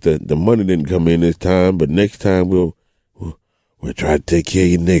didn't get the money didn't come in this time, but next time we'll try to take care of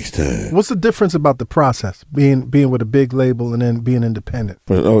you next time. What's the difference about the process, being with a big label and then being independent?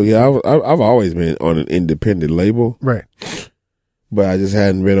 But, I've always been on an independent label. Right. But I just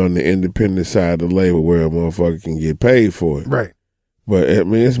hadn't been on the independent side of the label where a motherfucker can get paid for it. Right. But, I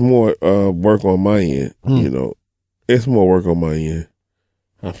mean, it's more work on my end, you know. It's more work on my end.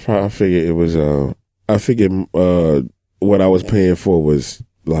 I figured it was, what I was paying for was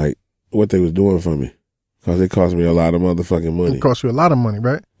like what they was doing for me. Cause it cost me a lot of motherfucking money. It cost you a lot of money,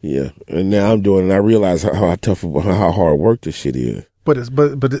 right? Yeah. And now I'm doing it and I realize how hard work this shit is. But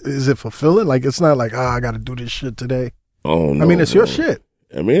is it fulfilling? Like, it's not like, I got to do this shit today. Oh, no. I mean, it's your shit.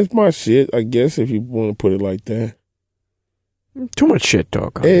 I mean, it's my shit, I guess, if you want to put it like that. Too much shit,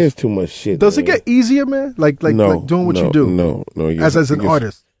 dog. It is too much shit. Does it get easier, man? Like doing what you do? No. As an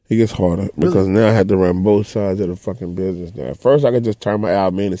artist? It gets harder because now I have to run both sides of the fucking business now. At first, I could just turn my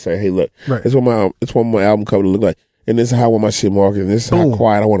album in and say, hey, look, it's what my album cover to look like. And this is how I want my shit marketed. And this is how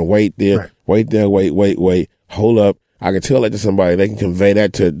quiet I want to wait there, wait. Hold up. I can tell that to somebody. They can convey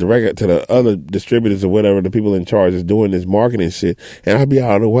that to the other distributors or whatever, the people in charge is doing this marketing shit. And I'll be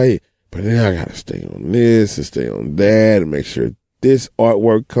out of the way. But then I got to stay on this and stay on that and make sure this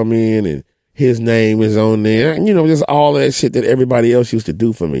artwork come in and his name is on there. You know, just all that shit that everybody else used to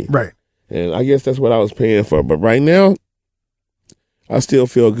do for me. Right. And I guess that's what I was paying for. But right now, I still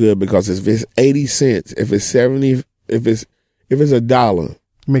feel good because if it's 80 cents, if it's 70, if it's $1,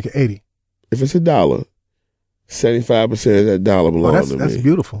 make it 80. If it's $1, 75% of that dollar belongs to me. That's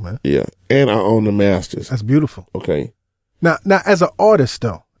beautiful, man. Yeah. And I own the masters. That's beautiful. Okay. Now as an artist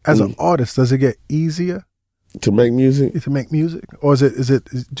though, does it get easier to make music? Or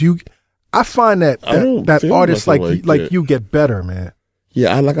do you, I find that artists like you get better, man.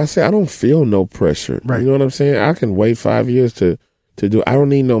 Yeah, like I said, I don't feel no pressure. Right. You know what I'm saying? I can wait 5 years to do. I don't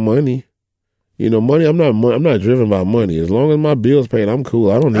need no money. You know, money. I'm not driven by money. As long as my bills paid, I'm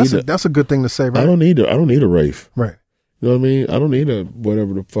cool. I don't need it. That's a good thing to say, right? I don't need a Wraith. Right. You know what I mean? I don't need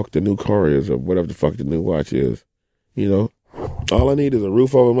whatever the fuck the new car is or whatever the fuck the new watch is. You know, all I need is a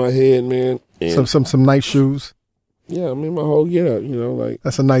roof over my head, man. And some nice shoes. Yeah, I mean, my whole get up, you know, like.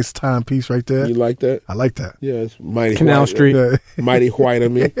 That's a nice timepiece right there. You like that? I like that. Yeah, it's mighty Canal white. Street. Mighty white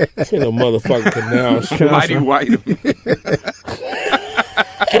of me. It's in a motherfucking Canal Street. Mighty white of me.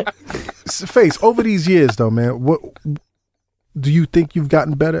 Face, over these years, though, man, what do you think you've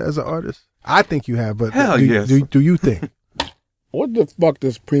gotten better as an artist? I think you have, but Hell yes. Do you think? What the fuck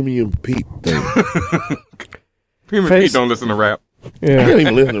does Premium Pete think? Premium Pete don't listen to rap. Yeah. He don't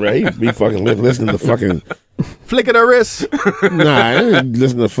even listen to rap. He be fucking listening to fucking... Flick of the wrist. Nah, I ain't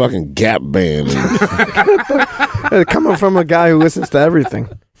listen to fucking Gap Band. Coming from a guy who listens to everything.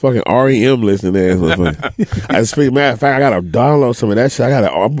 Fucking REM listening to ass motherfucker. I speak, matter of fact, I gotta download some of that shit. I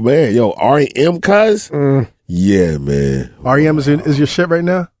gotta, oh man, yo, REM, cuz? Yeah, man. REM is your shit right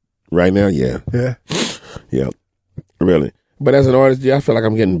now? Right now, yeah. Yeah. Yeah. Really. But as an artist, yeah, I feel like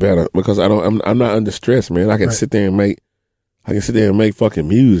I'm getting better because I'm not under stress, man. I can sit there and make fucking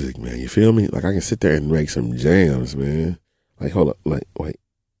music, man. You feel me? Like I can sit there and make some jams, man. Like, hold up, like, wait.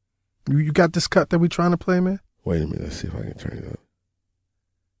 You got this cut that we trying to play, man? Wait a minute, let's see if I can turn it up.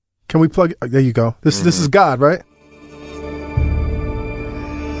 Can we plug it? Oh, there you go. This is God, right?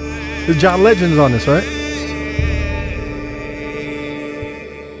 The John Legend's on this, right?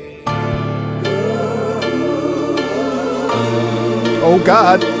 Oh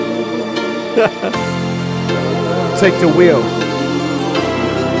God. Take the wheel.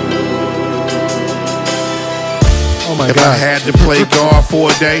 Oh my If God. I had to play God for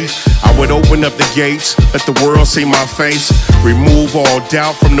a day, I would open up the gates, let the world see my face, remove all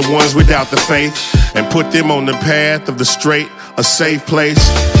doubt from the ones without the faith, and put them on the path of the straight, a safe place.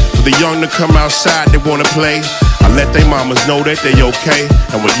 For the young to come outside, they wanna play. I let they mamas know that they okay,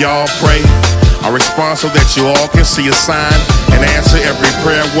 and when y'all pray, I respond so that you all can see a sign and answer every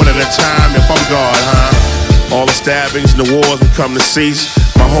prayer one at a time. If I'm God, huh? All the stabbings and the wars would come to cease.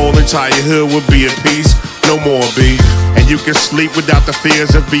 My whole entire hood would be at peace. No more beef. And you can sleep without the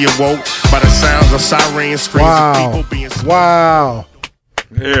fears of being woke by the sounds of sirens, screams of people being Wow.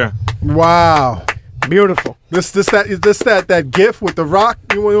 Yeah. Wow. Beautiful. Is this that gif with the rock?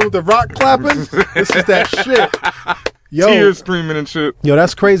 You know, with the rock clapping? This is that shit. Yo. Tears streaming and shit. Yo,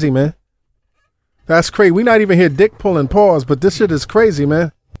 that's crazy, man. That's crazy. We not even hear dick pulling paws, but this shit is crazy,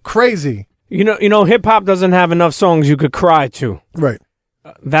 man. Crazy. You know, hip hop doesn't have enough songs you could cry to. Right.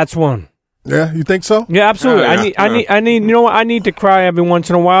 That's one. Yeah, you think so? Yeah, absolutely. Yeah. I need. You know what? I need to cry every once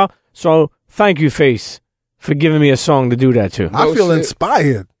in a while. So thank you, Face, for giving me a song to do that to. I feel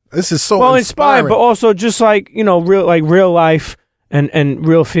inspired. This is so well inspiring. inspired, but also just like real life and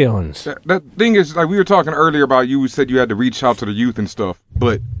real feelings. That thing is, like we were talking earlier about, you said you had to reach out to the youth and stuff,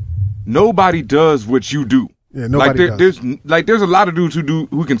 but nobody does what you do. Yeah, nobody does. There's a lot of dudes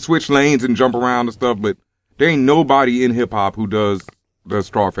who can switch lanes and jump around and stuff, but there ain't nobody in hip hop who does the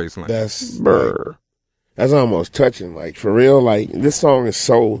Scarface lane. That's almost touching. Like for real, like this song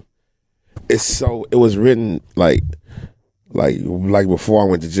is it was written like before I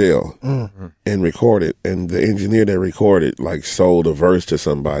went to jail and recorded, and the engineer that recorded like sold a verse to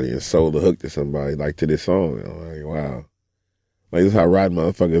somebody and sold a hook to somebody like to this song. And I'm like, wow. Like, this is how rotten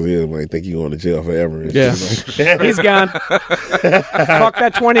motherfuckers is when they think you going to jail forever. And yeah. shit. He's gone. Fuck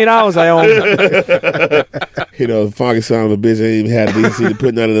that $20 I owe him. You know, the funky son of a bitch ain't even had the decency to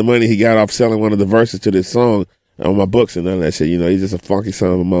put none of the money he got off selling one of the verses to this song on my books and none of that shit. You know, he's just a funky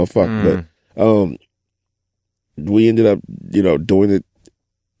son of a motherfucker. But we ended up, you know, doing it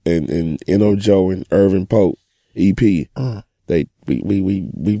in N.O. Joe and Irvin Pope EP. We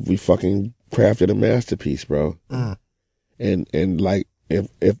fucking crafted a masterpiece, bro. And like if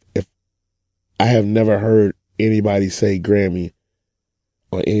I have never heard anybody say Grammy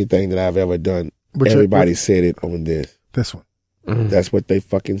on anything that I've ever done, everybody said it on this one. That's what they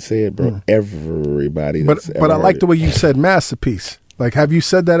fucking said, bro. Everybody. But I like the way you said masterpiece. Like, have you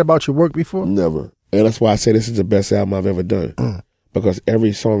said that about your work before? Never. And that's why I say this is the best album I've ever done. Because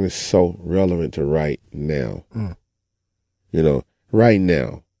every song is so relevant to right now. You know, right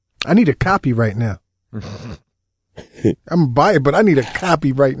now. I need a copy right now. I'm buy it, but I need a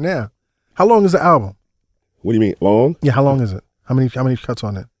copy right now. How long is the album? What do you mean, long? Yeah, how long is it? How many cuts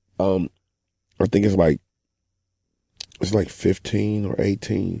on it? I think it's like 15 or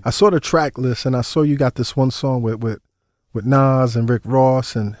 18. I saw the track list and I saw you got this one song with Nas and Rick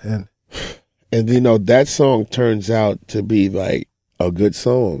Ross and you know, that song turns out to be like a good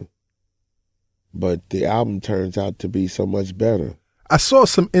song, but the album turns out to be so much better. I saw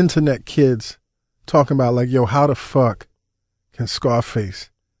some internet kids talking about like, yo, how the fuck can Scarface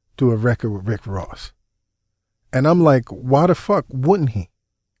do a record with Rick Ross? And I'm like, why the fuck wouldn't he?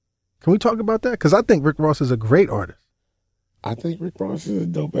 Can we talk about that? Because I think Rick Ross is a great artist. I think Rick Ross is a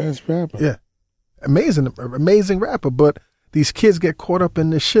dope ass rapper. Yeah. Amazing rapper, but these kids get caught up in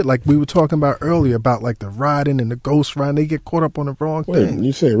this shit like we were talking about earlier about like the riding and the ghost riding. They get caught up on the wrong thing.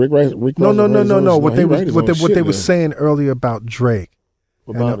 You say Rick Ross? No. What they were saying earlier about Drake.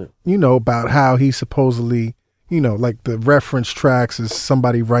 What about it? You know, about how he supposedly, you know, like the reference tracks is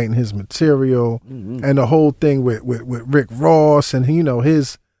somebody writing his material, and the whole thing with Rick Ross and, you know,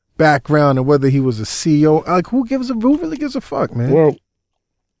 his background and whether he was a CEO. Like, who really gives a fuck, man? Well,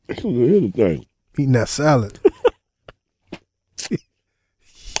 here's the thing. Eating that salad.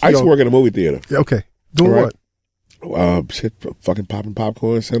 I used to work in a movie theater. Okay. Doing what? Shit, fucking popping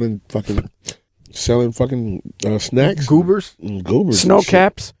popcorn, selling fucking snacks. Goobers? Goobers. Snow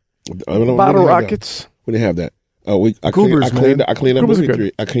caps. Bottle rockets. We didn't have that. I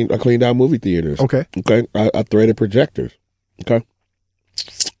cleaned out movie theaters. Okay. I threaded projectors. Okay.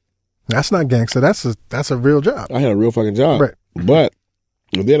 That's not gangster. That's a real job. I had a real fucking job. Right. But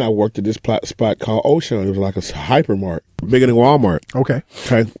then I worked at this spot called Ocean. It was like a hypermart, bigger than Walmart. Okay.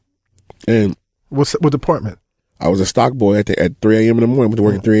 Okay. And what department? I was a stock boy at 3 a.m. in the morning. I went to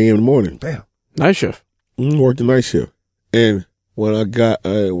work at 3 a.m. in the morning. Damn. Night shift. Worked the night shift. And when I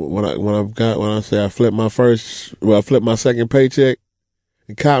flipped my second paycheck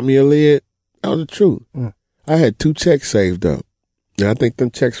and caught me a lid, that was the truth. I had 2 checks saved up. And I think them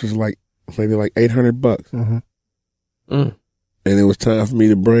checks was maybe like $800. And it was time for me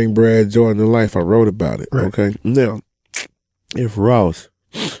to bring Brad Jordan to life. I wrote about it. Right. Okay. Now, if Ross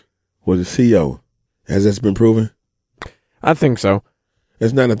was a CEO, has this been proven? I think so.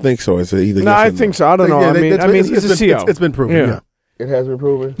 It's not a think so. It's either. No, I think so. I don't know. Yeah, I mean, he's a CEO. It's been proven. Yeah. It has been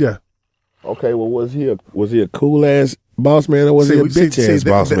proven. Yeah. Okay. Well, was he a cool ass boss man or was he a bitch ass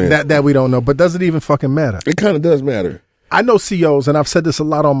boss man? That we don't know. But does it even fucking matter? It kind of does matter. I know CEOs, and I've said this a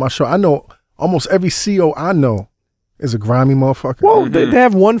lot on my show. I know almost every CEO I know is a grimy motherfucker. Well, they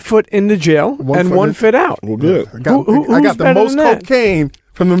have 1 foot in the jail and 1 foot out. Well, good. I got the most cocaine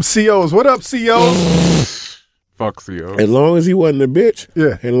from them CEOs. What up, CEOs? Fuck CEO. As long as he wasn't a bitch.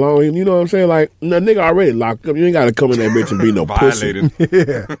 Yeah. As long as, you know what I'm saying? Like, the nigga already locked up. You ain't got to come in that bitch and be no pussy. Violated.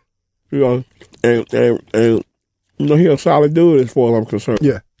 Yeah. You know, and you know, he a solid dude as far as I'm concerned.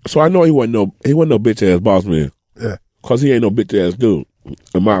 Yeah. So I know he wasn't no bitch ass boss man. Yeah. Cause he ain't no bitch ass dude,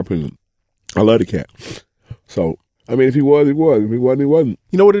 in my opinion. I love the cat. So, I mean, if he was, he was. If he wasn't, he wasn't.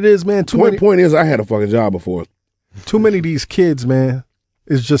 You know what it is, man? Point is, I had a fucking job before. Too many of these kids, man,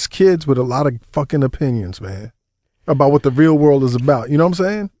 is just kids with a lot of fucking opinions, man, about what the real world is about. You know what I'm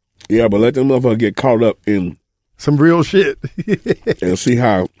saying? Yeah, but let them motherfucker get caught up in some real shit and see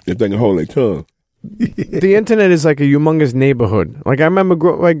how if they can hold their tongue. The internet is like a humongous neighborhood. Like I remember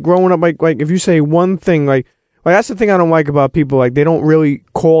growing up, like if you say one thing, like that's the thing I don't like about people. Like they don't really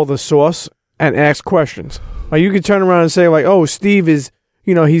call the source and ask questions. Like you could turn around and say like, "Oh, Steve is,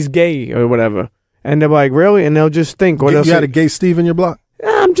 you know, he's gay or whatever," and they're like, "Really?" And they'll just think. You had a gay Steve in your block?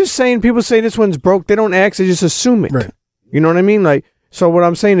 I'm just saying. People say this one's broke. They don't ask. They just assume it. Right. You know what I mean? Like, so what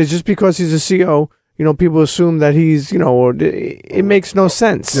I'm saying is just because he's a CEO, you know, people assume that he's, you know, or it makes no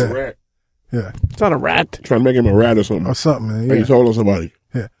sense. Yeah. Yeah. It's not a rat. Trying to make him a rat or something. Or something, man. Yeah. He told on somebody.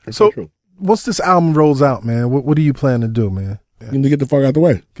 Yeah. So once this album rolls out, man, what do you plan to do, man? Yeah. You need to get the fuck out the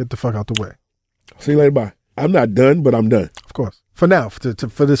way. Get the fuck out the way. See you later, bye. I'm not done, but I'm done. Of course. For now,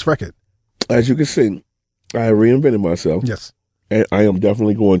 for this record. As you can see, I reinvented myself. Yes. And I am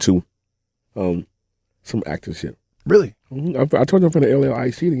definitely going to some acting shit. Really? Mm-hmm. I told you I'm from the LL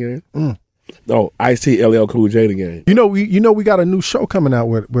Ice-T again. No, Ice-T, LL Cool J again. You know, we got a new show coming out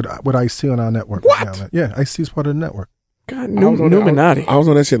with Ice-T on our network. What? Right now, yeah, Ice-T is part of the network. God, Illuminati. I was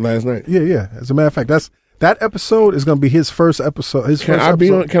on that shit last night. Yeah. As a matter of fact, that episode is going to be his first episode. Can I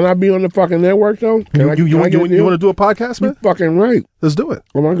be on the fucking network though? You want to do a podcast, man? You're fucking right. Let's do it.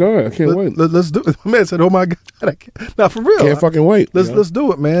 Oh my god, I can't wait. Let's do it. Man said, "Oh my god, I can't." Now for real, can't fucking wait. Let's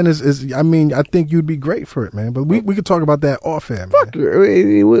do it, man. I mean, I think you'd be great for it, man. But we could talk about that off air, man. Fuck,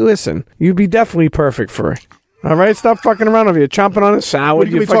 listen, you'd be definitely perfect for it. All right, stop fucking around over here, chomping on a salad.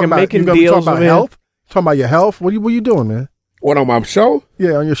 You're fucking making deals. Talking about health. Talking about your health. What are you doing, man? What, on my show?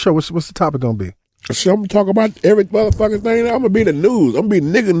 Yeah, on your show. What's the topic gonna be? So I'm gonna talk about every motherfucking thing. I'm gonna be the news. I'm gonna be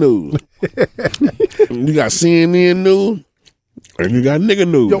nigga news. You got CNN news, and you got nigga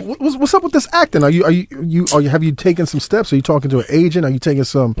news. Yo, what's up with this acting? Have you taken some steps? Are you talking to an agent? Are you taking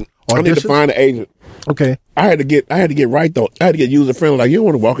some auditions? I need to find an agent. Okay. I had to get right though. I had to get user friendly. Like you don't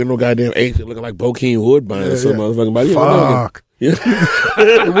want to walk in no goddamn agent looking like Bokeem Woodbine or some motherfucking body. Fuck. Yeah.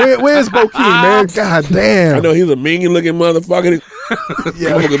 Where's Bokeem, man? God damn. I know he's a mean looking motherfucker.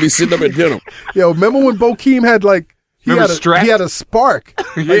 Yeah, I'm gonna be sitting up at dinner. Yo, remember when Bokeem had like he Remember Strat? he had a spark.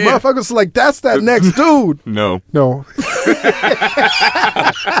 Like, Yeah. motherfuckers like, that's that next dude. No. No.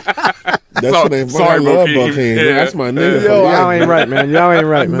 That's what they Sorry, I love Bo-King. Bo-King. Yeah. That's my nigga. Yo, Y'all ain't right, man. Y'all ain't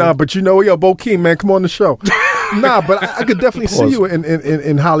right, man. Nah, but you know, yo, Bo King, man, come on the show. Nah, but I could definitely see you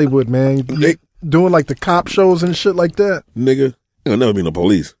in Hollywood, man. You doing like the cop shows and shit like that. Nigga, I'll never be no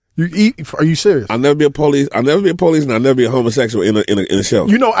police. Are you serious? I'll never be a police. I'll never be a police, and I'll never be a homosexual in a show.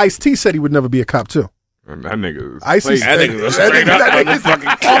 You know, Ice-T said he would never be a cop too. That nigga is Ice-T crazy. That nigga was straight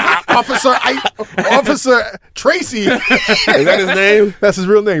up motherfucking Officer Tracy. Is that his name? That's his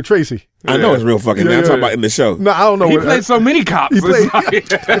real name, Tracy. I know his real fucking name. I'm talking about in the show. No, I don't know. He played so many cops. He played-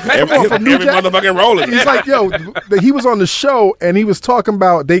 Every motherfucking rolling. He's like, yo, he was on the show and he was talking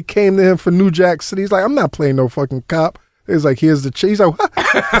about they came to him for New Jack City. He's like, I'm not playing no fucking cop. He's like, here's the he's like, what?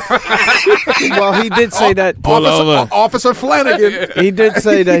 Well, he did say that. Officer Flanagan. He did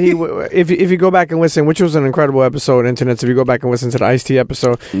say that if you go back and listen, which was an incredible episode, Internets, if you go back and listen to the Ice-T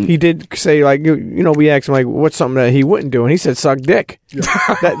episode, he did say, like, you know, we asked him, like, what's something that he wouldn't do? And he said, suck dick.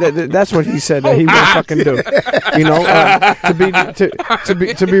 Yeah. That's what he said that he wouldn't fucking do. You know,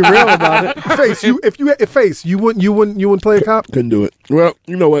 to be real about it. Face, you wouldn't play a cop? Couldn't do it. Well,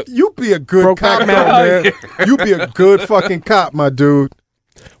 you know what? You'd be a good cop, man. You'd be a good fucking cop, my dude.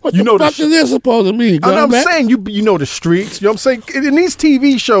 What the fuck is this supposed to mean? I'm saying you know the streets. You know what I'm saying? In these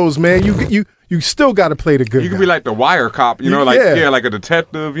TV shows, man, you still got to play the good You guy. could be like the wire cop, you know, like like a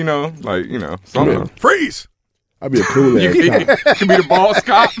detective, you know, like, you know, something. Freeze. I'd be a cool ass cop. You could be the boss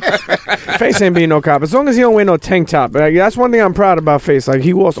cop. Face ain't being no cop as long as he don't wear no tank top. Like, that's one thing I'm proud about Face. Like,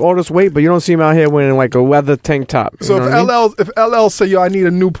 he lost all this weight, but you don't see him out here wearing like a leather tank top. So if LL say, yo, I need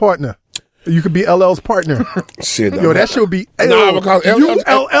a new partner, you could be LL's partner. Shit. Yo, that should be because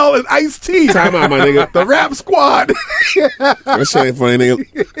LL and Ice-T. Time out, my nigga. The rap squad. That shit ain't funny,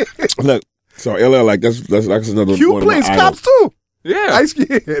 nigga. Look, so LL, like, that's another Q one plays of my cops idols. too. Yeah.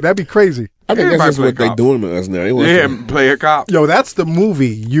 That'd be crazy. I think Everybody that's just play what they cop. doing with us now. They want Yeah, play a cop. Yo, that's the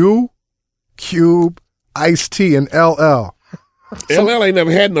movie. You, Cube, Ice-T, and LL. LL ain't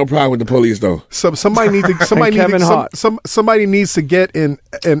never had no problem with the police though. So somebody needs to somebody needs to get in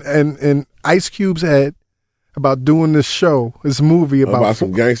Ice Cube's head about doing this show, this movie about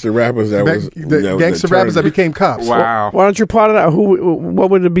some gangster rappers gangster rappers that became cops. Wow. Why don't you plot it out? What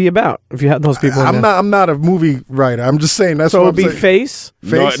would it be about if you had those people? I'm not a movie writer. I'm just saying that's so what it'd I'm be saying. Face.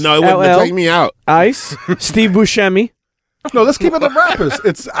 No, it wouldn't take me out. Ice, Steve Buscemi. No, let's keep it the rappers.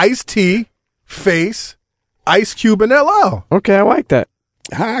 It's Ice-T, Face, Ice Cube, and LL. Okay, I like that.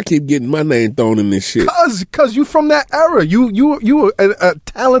 How I keep getting my name thrown in this shit? Cause you from that era. You a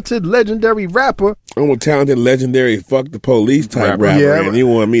talented, legendary rapper. I'm a talented, legendary, fuck the police type rapper, Yeah. and you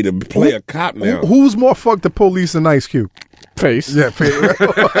want me to play a cop now? Who's more fuck the police than Ice Cube? Face. Yeah, Face.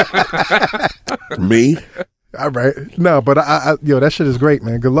 Me? All right. No, but yo, that shit is great,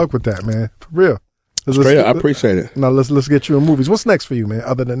 man. Good luck with that, man. For real. Straight up, I appreciate it. Now let's get you in movies. What's next for you, man?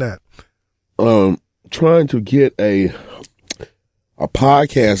 Other than that, trying to get a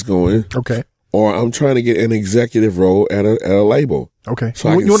podcast going. Okay. Or I'm trying to get an executive role at a label. Okay.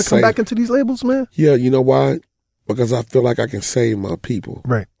 So you want to come back into these labels, man? Yeah. You know why? Because I feel like I can save my people.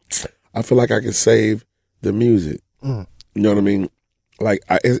 Right. I feel like I can save the music. You know what I mean? Like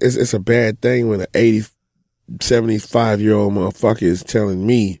it's a bad thing when an 80, 75-year-old motherfucker is telling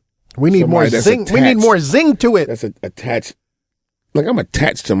me we need more zing. We need more zing to it. That's attached. Like I'm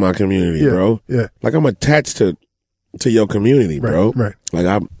attached to my community, bro. Yeah. Like I'm attached to your community, bro. Right. Like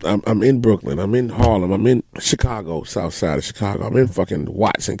I'm in Brooklyn. I'm in Harlem. I'm in Chicago, South Side of Chicago. I'm in fucking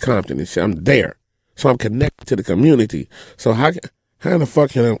Watson, Compton and shit. I'm there. So I'm connected to the community. So how the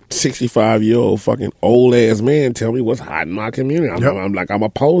fuck can a 65-year-old fucking old ass man tell me what's hot in my community? I'm like, I'm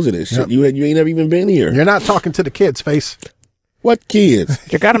opposed to this shit. You ain't never even been here. You're not talking to the kids, Face. What kids?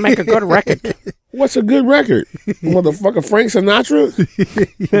 You got to make a good record. What's a good record? Motherfucker Frank Sinatra?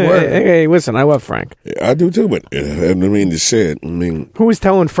 Hey, listen, I love Frank. Yeah, I do too, but I mean the shit. I mean, who was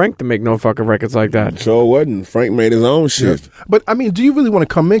telling Frank to make no fucking records like that? So it wasn't. Frank made his own shit. Yeah. But I mean, do you really want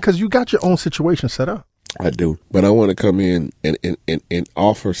to come in because you got your own situation set up? I do, but I want to come in and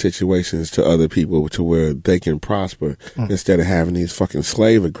offer situations to other people to where they can prosper instead of having these fucking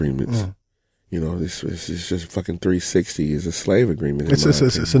slave agreements. You know, it's just fucking 360 is a slave agreement.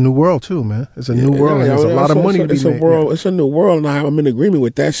 It's a new world too, man. It's a new world. There's a lot of money to be made. It's a new world, and I'm in agreement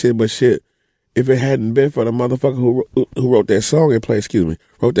with that shit. But shit, if it hadn't been for the motherfucker who wrote that song and played that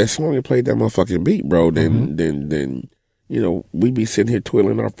motherfucking beat, bro, then you know we'd be sitting here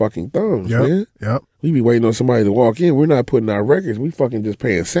twiddling our fucking thumbs, man. Yep. We be waiting on somebody to walk in. We're not putting our records. We fucking just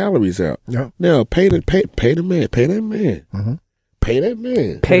paying salaries out. Yep. Now pay the man. Pay that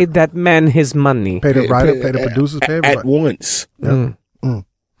man. Paid that man his money. Pay the writer, pay the producers, pay everybody. At once.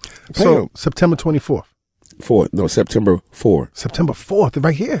 So September 24th. September 4th. September 4th,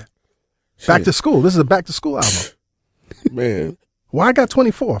 right here. Shit. Back to school. This is a back to school album. Man. Why I got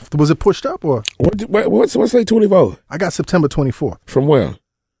 24th? Was it pushed up or? What's like 24? I got September 24th. From where?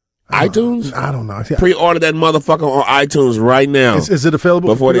 iTunes? I don't know. Yeah. Pre-order that motherfucker on iTunes right now. Is it available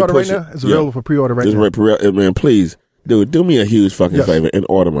Before for pre-order they right push now? It's available for pre-order right now. Man, please, dude, do me a huge fucking favor and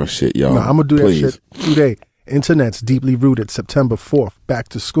order my shit, y'all. No, I'm going to do please. that shit today. Internet's deeply rooted. September 4th, back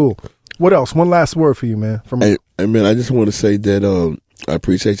to school. What else? One last word for you, man. Hey, man, I just want to say that I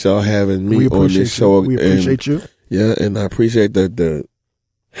appreciate y'all having me on this show. We appreciate you. Yeah, and I appreciate the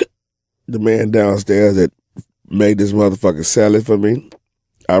man downstairs that made this motherfucker sell it for me.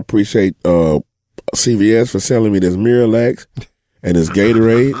 I appreciate CVS for selling me this Miralax and this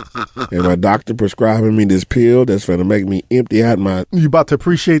Gatorade, and my doctor prescribing me this pill that's going to make me empty out my... You about to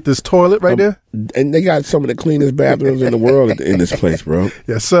appreciate this toilet right there? And they got some of the cleanest bathrooms in the world in this place, bro.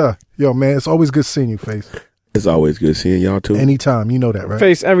 Yes, sir. Yo, man, it's always good seeing you, Face. It's always good seeing y'all, too. Anytime. You know that, right?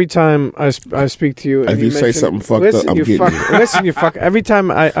 Face, every time I speak to you... If you say something fucked up, I'm getting you. Listen, you fuck. Every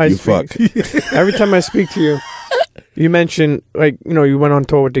time I speak... Every time I speak to you, you mention, like, you know, you went on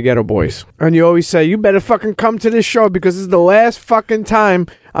tour with the Ghetto Boys. And you always say, you better fucking come to this show because this is the last fucking time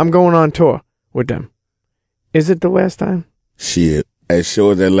I'm going on tour with them. Is it the last time? Shit. As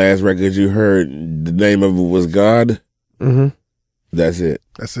sure as that last record you heard, the name of it was God. Mm-hmm. That's it.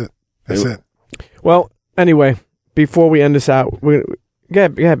 That's it. Well, anyway, before we end this out, yeah,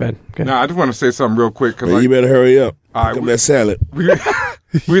 Ben. Nah, I just want to say something real quick. Man, you better hurry up. All right, come that salad.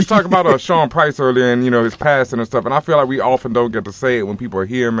 We was talking about Sean Price earlier and, you know, his passing and stuff, and I feel like we often don't get to say it when people are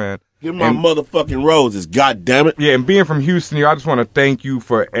here, man. Give my motherfucking roses, God damn it. Yeah, and being from Houston, I just want to thank you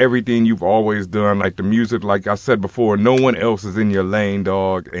for everything you've always done. Like the music, like I said before, no one else is in your lane,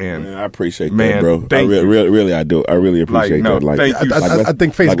 dog. And man, I appreciate that, bro. Thank you. Really, I do. I really appreciate that. Like, thank you. I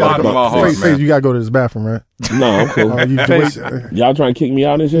think Face got Face, you got to go to this bathroom, right? No, I'm cool. Y'all trying to kick me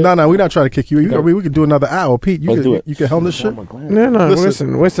out and shit? No, we're not trying to kick you. We could do another hour. Pete, you can helm this shit? No,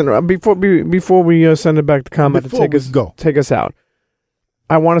 listen. Before we send it back to Combat to take us out,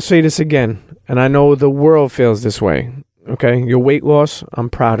 I want to say this again, and I know the world feels this way. Okay, your weight loss, I'm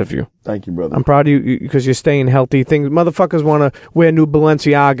proud of you. Thank you, brother. I'm proud of you because you're staying healthy. Motherfuckers want to wear new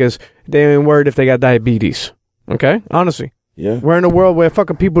Balenciagas. They ain't worried if they got diabetes. Okay, honestly. Yeah. We're in a world where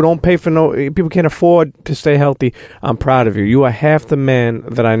fucking people don't pay for people can't afford to stay healthy. I'm proud of you. You are half the man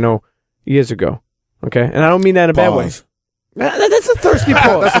that I know years ago. Okay, and I don't mean that in a bad way. That's a thirsty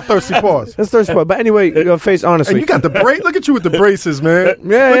pause. That's a thirsty pause. That's a thirsty pause. But anyway, your Face, honestly. And you got the brace. Look at you with the braces, man.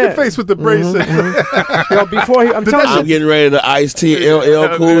 Look at Face with the braces. Yo, before I'm telling you, I'm getting ready to Ice-T,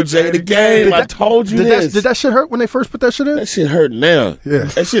 LL Cool J the game. I told you this. Did that shit hurt when they first put that shit in? That shit hurt now. Yeah.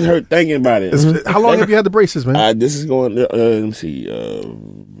 That shit hurt thinking about it. How long have you had the braces, man? This is going. Let me see.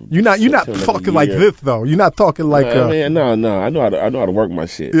 You're not talking like this though. You're not talking like. Man, no. I know how to work my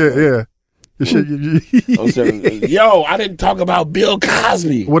shit. Yeah. Yo, I didn't talk about Bill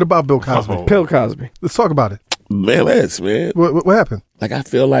Cosby. What about Bill Cosby? Bill Cosby. Let's talk about it. Man, man. What happened? Like, I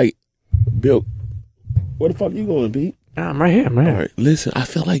feel like Bill. Where the fuck you going, Pete? I'm right here, man. All right, listen. I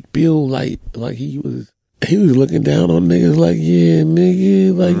feel like Bill, like he was looking down on niggas. Like, yeah,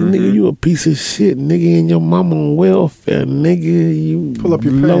 nigga, nigga, you a piece of shit, nigga, and your mama on welfare, nigga. You pull up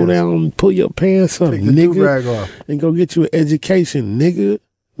your low pants. Down, pull your pants up, Take the nigga, do-rag off. and go get you an education, nigga.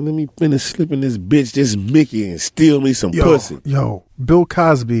 Let me finish slipping this bitch, this Mickey, and steal me some pussy. Yo, Bill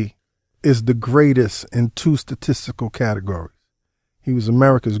Cosby is the greatest in two statistical categories. He was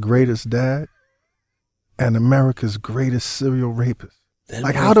America's greatest dad and America's greatest serial rapist.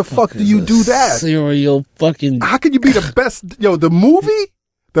 Like, how the fuck do you do that? Serial fucking... How can you be the best? Yo, the movie?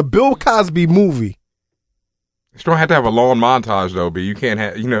 The Bill Cosby movie. You don't have to have a long montage, though, but you can't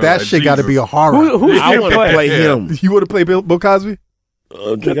have, That shit got to be a horror. I want to play him. You want to play Bill Cosby?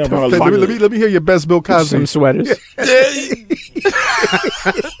 Let me hear your best Bill Cosby. Some sweaters.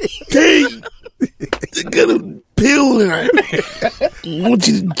 Dang. They got a pill in it. Want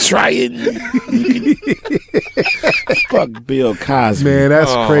you to try it? Fuck Bill Cosby. Man,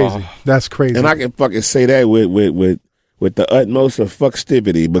 that's crazy. That's crazy. And I can fucking say that with the utmost of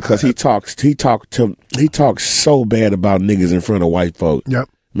fuckstivity because he talks so bad about niggas in front of white folk. Yep.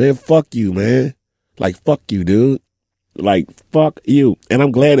 Man, fuck you, man. Like, fuck you, dude. Like, fuck you. And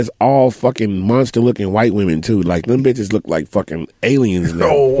I'm glad it's all fucking monster-looking white women, too. Like, them bitches look like fucking aliens now.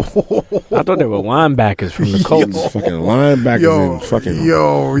 I thought they were linebackers from the Colts. Fucking linebackers and fucking...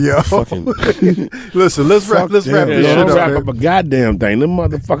 Yo. Fucking... Listen, let's wrap this shit Let's up, wrap man. up a goddamn thing. Them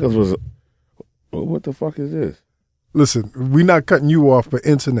motherfuckers was... What the fuck is this? Listen, we not cutting you off, but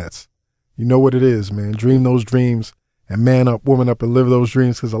internets. You know what it is, man. Dream those dreams and man up, woman up, and live those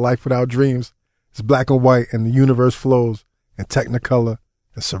dreams, because a life without dreams is black and white, and the universe flows in technicolor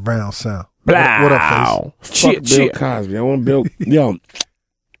and surround sound. Blah. What up, Face? Fuck Bill Cosby. I want Bill. Yo,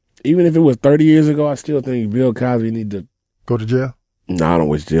 even if it was 30 years ago, I still think Bill Cosby need to go to jail. No, I don't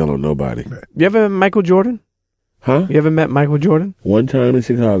wish jail on nobody. You ever met Michael Jordan? Huh? You ever met Michael Jordan? One time in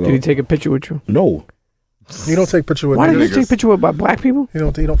Chicago. Did he take a picture with you? No. You don't take pictures with Why niggas. did you take a picture with black people? You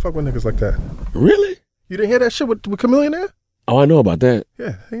don't fuck with niggas like that. Really? You didn't hear that shit with Chameleon there? Oh, I know about that.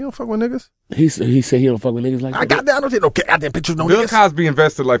 Yeah, he don't fuck with niggas. He said he don't fuck with niggas like that. I don't take no goddamn pictures no Bill niggas. Cosby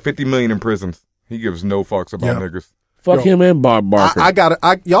invested like $50 million in prisons. He gives no fucks about niggas. Fuck him and Bob Barker.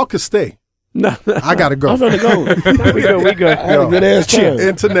 Y'all could stay. No, I gotta go. I'm gonna go. we good. I had a good ass time.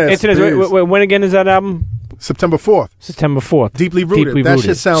 Internet. Wait, when again is that album? September 4th. September 4th. Deeply Rooted. That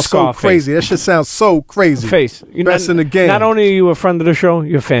shit sounds Scarface. so crazy. That shit sounds so crazy. Face. Best in the game. Not only are you a friend of the show,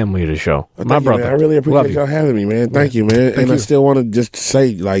 you're family of the show. Well, My thank you, brother. man. I really Love appreciate you. y'all having me, man. Thank you, man. Thank I you. still want to just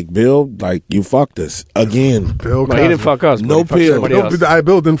say, like, Bill, like, you fucked us again. Bill Well, he didn't fuck us. No but he fucked pill. somebody else.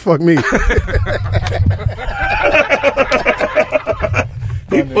 Bill didn't fuck me.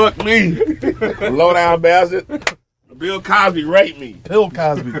 He fucked me. Low down bastard. Bill Cosby raped me. Bill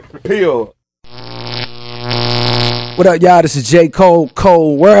Cosby. Pill. What up, y'all? This is J. Cole,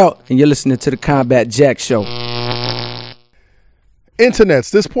 Cold World, and you're listening to the Combat Jack Show.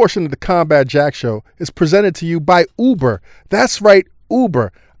 Internets, this portion of the Combat Jack Show is presented to you by Uber. That's right,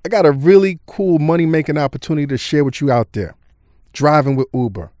 Uber. I got a really cool money-making opportunity to share with you out there. Driving with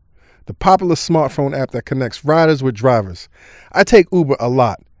Uber, the popular smartphone app that connects riders with drivers. I take Uber a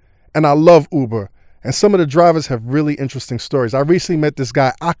lot, and I love Uber, and some of the drivers have really interesting stories. I recently met this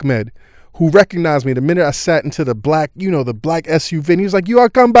guy, Ahmed, who recognized me the minute I sat into the black SUV, and he was like, "You are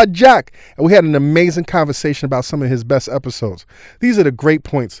Combat Jack." And we had an amazing conversation about some of his best episodes. These are the great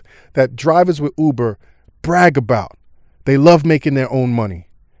points that drivers with Uber brag about. They love making their own money.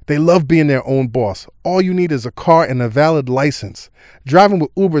 They love being their own boss. All you need is a car and a valid license. Driving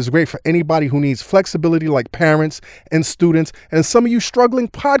with Uber is great for anybody who needs flexibility, like parents and students, and some of you struggling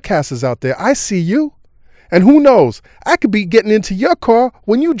podcasters out there. I see you. And who knows, I could be getting into your car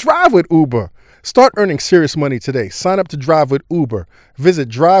when you drive with Uber. Start earning serious money today. Sign up to Drive with Uber. Visit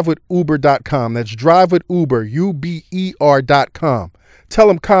drivewithuber.com. That's drivewithuber, UBER.com. Tell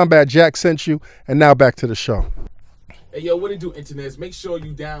them Combat Jack sent you, and now back to the show. Hey, yo, what it do, internets? Make sure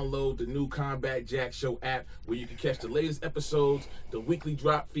you download the new Combat Jack Show app where you can catch the latest episodes, the weekly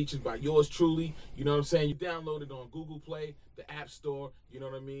drop featured by yours truly. You know what I'm saying? You download it on Google Play, the App Store, you know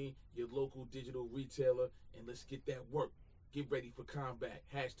what I mean? Your local digital retailer, and let's get that work. Get ready for combat.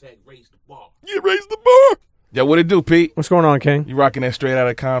 Hashtag raise the bar. You raise the bar. Yo, what it do, Pete? What's going on, King? You rocking that straight out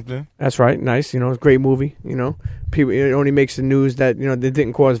of Compton? That's right. Nice. It's a great movie. People, it only makes the news that they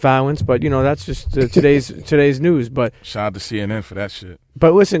didn't cause violence, but that's just today's news. But shout out to CNN for that shit.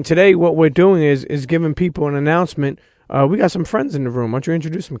 But listen, today what we're doing is giving people an announcement. We got some friends in the room. Why don't you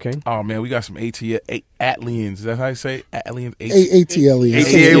introduce them, King? Oh man, we got some Atlians. Is that how you say it? Atlians? ATLians.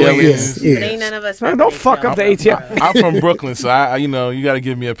 ATLians. Yes. Ain't none of us. Don't fuck up the ATL. I'm from Brooklyn, so I you got to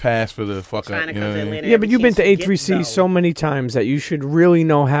give me a pass for the fuck up. Yeah, but you've been to A3C so many times that you should really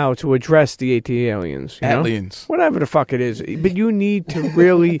know how to address the ATLians. Atlians. Whatever the fuck it is, but you need to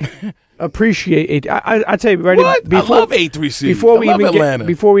really appreciate it. I tell you, right? What? I love A3C. Before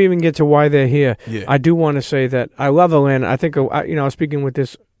we even get to why they're here, yeah. I do want to say that I love Atlanta. I think I was speaking with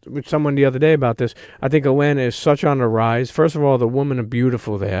someone the other day about this. I think Atlanta is such on the rise. First of all, the women are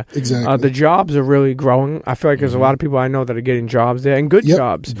beautiful there. Exactly. The jobs are really growing. I feel like there's a lot of people I know that are getting jobs there, and good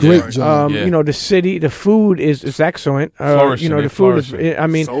jobs. Great jobs. The city, the food is excellent. The food is. I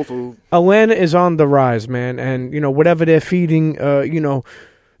mean, soul food. Atlanta is on the rise, man, and whatever they're feeding,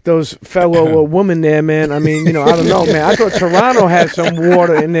 those fellow women there, man. I mean, I don't know, man. I thought Toronto had some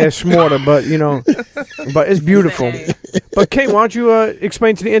water in there, smarter, but but it's beautiful. But King, why don't you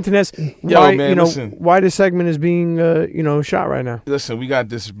explain to the internet why why this segment is being shot right now? Listen, we got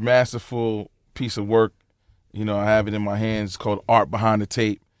this masterful piece of work. I have it in my hands. It's called Art Behind the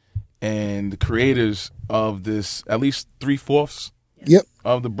Tape, and the creators of this, at least 3/4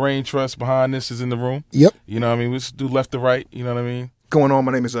 of the brain trust behind this is in the room. Yep. You know what I mean? We just do left to right. You know what I mean? Going on,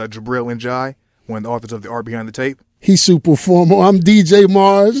 my name is Bril Ndiaye, one of the authors of the Art Behind the Tape. He's super formal. I'm DJ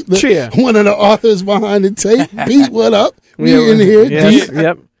Mars, one of the authors behind the tape. Pete, what up? We in here. Yes,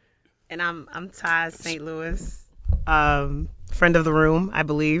 yep. And I'm Tai Saint-Louis, friend of the room, I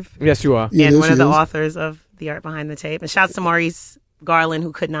believe. Yes, you are. And one of the authors of the Art Behind the Tape. And shouts to Maurice Garland,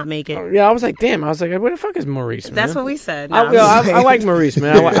 who could not make it. Yeah, I was like, damn. I was like, where the fuck is Maurice, man? That's what we said. No, I like Maurice,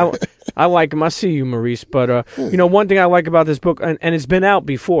 man. I like him. I see you, Maurice. But, one thing I like about this book, and it's been out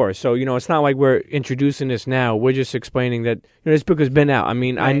before, so, it's not like we're introducing this now. We're just explaining that this book has been out. I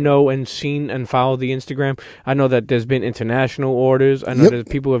mean, I know and seen and followed the Instagram. I know that there's been international orders. I know that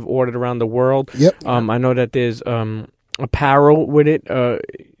people have ordered around the world. Yep. I know that there's apparel with it,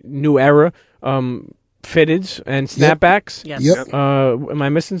 New Era, fitteds and snapbacks. Yep. Am I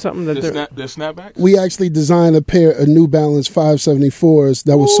missing something? The snapbacks? We actually designed a pair of New Balance 574s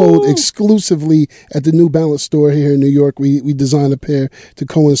that was sold exclusively at the New Balance store here in New York. We designed a pair to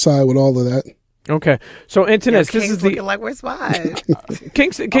coincide with all of that. Okay, so internet. King's this is looking like we're spies.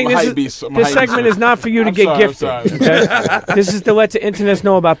 King. This segment is not for you to get gifted. Okay? This is to let the internet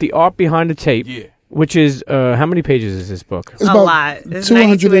know about the art behind the tape. Yeah. Which is, how many pages is this book? It's a lot. There's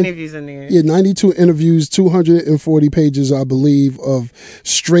 92 interviews in there. Yeah, 92 interviews, 240 pages, I believe, of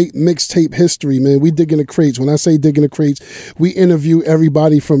straight mixtape history, man. We dig in the crates. When I say dig in the crates, we interview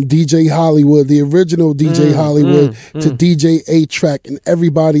everybody from DJ Hollywood, the original DJ Hollywood, to DJ A-Track, and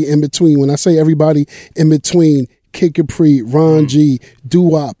everybody in between. When I say everybody in between, Kid Capri, Ron G,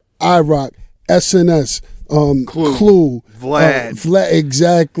 Doo-Wop, I-Rock, SNS, Clue, Vlad,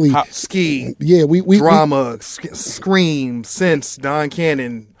 exactly. Ski, yeah, we Drama, Scream, Sense, Don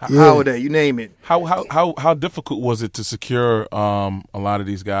Cannon, Holiday, you name it. How difficult was it to secure a lot of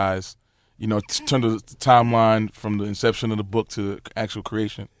these guys? Turn the timeline from the inception of the book to the actual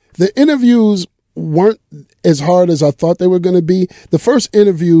creation. The interviews weren't as hard as I thought they were going to be. The first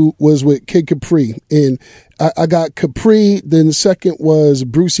interview was with Kid Capri, and I got Capri, then the second was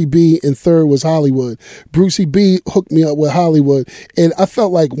Brucey B, and third was Hollywood. Brucey B hooked me up with Hollywood, and I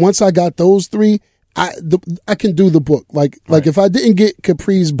felt like once I got those three, I can do the book. Like if I didn't get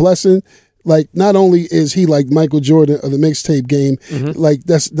Capri's blessing, like not only is he like Michael Jordan of the mixtape game, like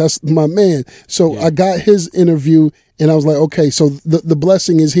that's my man. So I got his interview, and I was like, okay, so the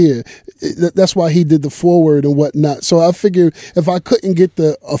blessing is here. That's why he did the foreword and whatnot. So I figured if I couldn't get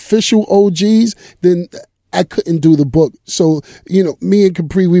the official OGs, then I couldn't do the book. So, me and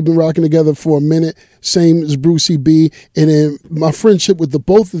Capri, we've been rocking together for a minute, same as Brucey B. And then my friendship with the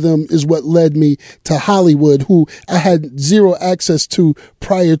both of them is what led me to Hollywood, who I had zero access to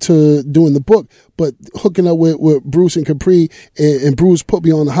prior to doing the book. But hooking up with Bruce and Capri, and Bruce put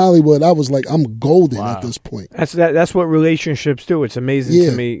me on Hollywood, I was like, I'm golden at this point. That's what relationships do. It's amazing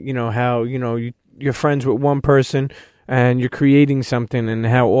to me, how, you're friends with one person, and you're creating something, and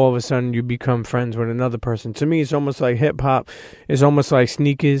how all of a sudden you become friends with another person. To me, it's almost like hip-hop. It's almost like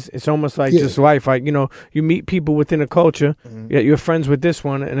sneakers. It's almost like just life. Like, you meet people within a culture, yet you're friends with this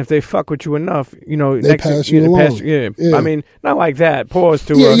one, and if they fuck with you enough, they pass you along. I mean, not like that. Pause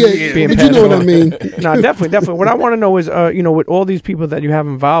to being but passed you know what on. I mean. No, definitely. What I want to know is, with all these people that you have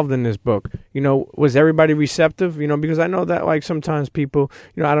involved in this book, was everybody receptive? Because I know that, like, sometimes people,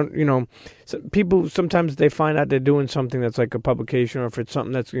 people, sometimes they find out they're doing something that's like a publication, or if it's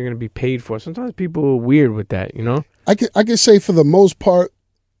something that's going to be paid for. Sometimes people are weird with that, I can say for the most part,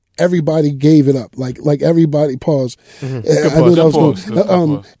 everybody gave it up. Like everybody, pause.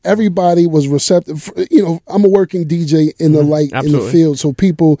 Everybody was receptive. I'm a working DJ in the light, in the field, so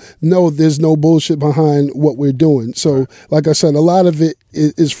people know there's no bullshit behind what we're doing. So, like I said, a lot of it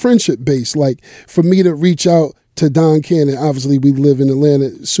is friendship based. Like, for me to reach out to Don Cannon, obviously we live in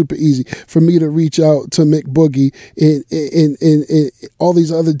Atlanta, super easy. For me to reach out to Mick Boogie and all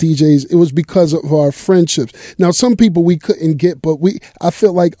these other DJs, it was because of our friendships. Now, some people we couldn't get, but I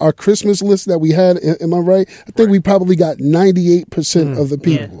feel like our Christmas list that we had, am I right? I think we probably got 98% of the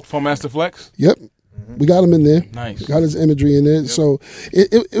people. Yeah. From Master Flex? Yep. We got him in there. Nice. Got his imagery in there. Yep. So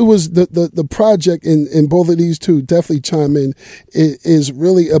it was the project, and both of these two definitely chime in, is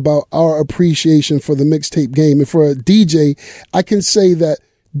really about our appreciation for the mixtape game. And for a DJ, I can say that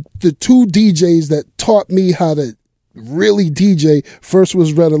the two DJs that taught me how to really DJ first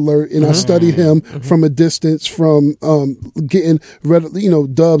was Red Alert, and I studied him from a distance, from getting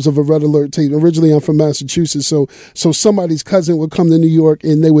dubs of a Red Alert tape. Originally I'm from Massachusetts, so somebody's cousin would come to New York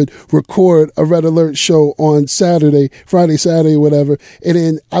and they would record a Red Alert show on Friday, Saturday, whatever, and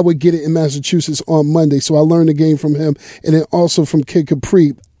then I would get it in Massachusetts on Monday. So I learned the game from him, and then also from Kid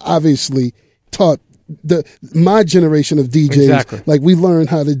Capri, obviously taught my generation of DJs. Exactly. Like, we learned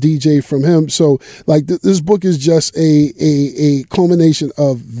how to DJ from him. So, like, this book is just a culmination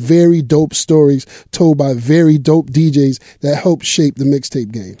of very dope stories told by very dope DJs that helped shape the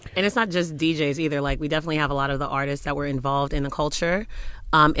mixtape game. And it's not just DJs either. Like, we definitely have a lot of the artists that were involved in the culture.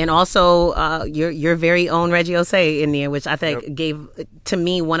 And also your very own Reggie Osei in there, which I think gave, to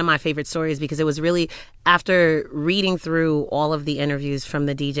me, one of my favorite stories, because it was really after reading through all of the interviews from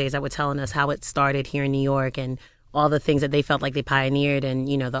the DJs that were telling us how it started here in New York and all the things that they felt like they pioneered and,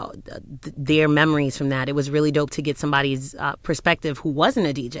 you know, their memories from that. It was really dope to get somebody's perspective who wasn't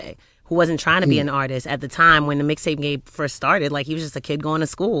a DJ, who wasn't trying to be an artist at the time when the mixtape game first started. Like, he was just a kid going to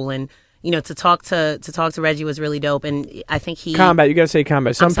school. And, you know, to talk to Reggie was really dope. And I think Combat, you got to say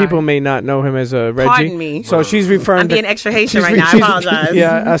Combat. Some people may not know him as a Reggie. Pardon me. So she's referring I'm being extra Haitian right now. I apologize.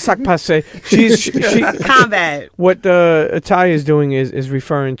 Yeah, sac passe. She Combat. What Italia is doing is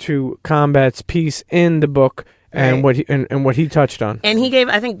referring to Combat's piece in the book. And what he touched on. And he gave,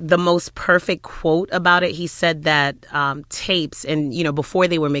 I think, the most perfect quote about it. He said that tapes, and, you know, before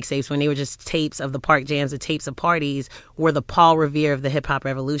they were mixtapes, when they were just tapes of the park jams, the tapes of parties, were the Paul Revere of the hip hop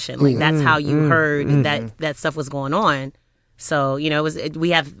revolution. Like, that's how you heard that stuff was going on. So, you know, we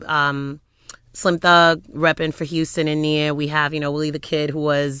have Slim Thug repping for Houston in there. We have, you know, Willie the Kid, who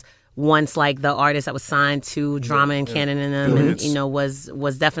was once like the artist that was signed to Drama and Cannon and them, and, you know, was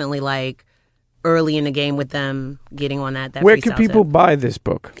definitely like early in the game with them getting on that. Where can people buy this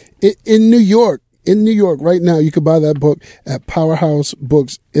book? In New York. In New York right now, you can buy that book at Powerhouse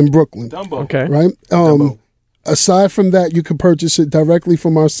Books in Brooklyn. Dumbo. Okay. Right? Aside from that, you can purchase it directly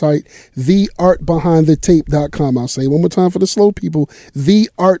from our site, theartbehindthetape.com. I'll say it one more time for the slow people,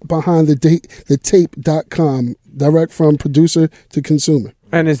 theartbehindthetape.com, direct from producer to consumer.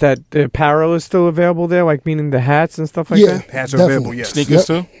 And is that the apparel is still available there, like meaning the hats and stuff like that? Hats are available, yes. Sneakers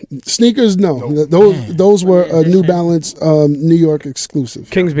too? Sneakers, no. Those were a New Balance New York exclusive.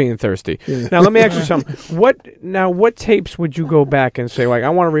 King's being thirsty. Yeah. Now, let me ask you something. What tapes would you go back and say, like, I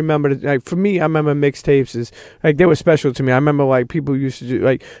want to remember, like, for me, I remember mixtapes is, like, they were special to me. I remember, like, people used to do,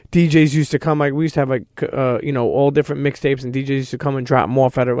 like, DJs used to come, like, we used to have, like, you know, all different mixtapes, and DJs used to come and drop them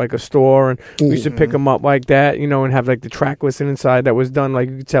off at, like, a store, and we used to pick them up like that, you know, and have, like, the track listing inside that was done, like,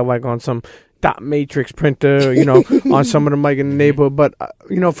 you could tell, like, on some dot matrix printer, you know, on some of them, like, in the neighborhood. But,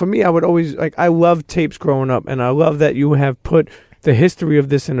 you know, for me, I would always, like, I loved tapes growing up, and I love that you have put the history of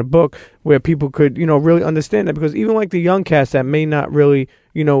this in a book where people could, you know, really understand it. Because even, like, the young cast that may not really,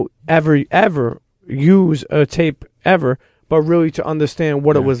 you know, ever use a tape ever, but really to understand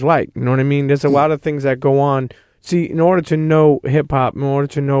what it was like. You know what I mean? There's a lot of things that go on. See, in order to know hip-hop, in order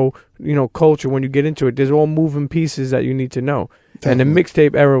to know, you know, culture, when you get into it, there's all moving pieces that you need to know. Definitely. And the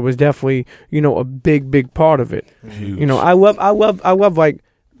mixtape era was definitely, you know, a big part of it. Huge. You know, I love like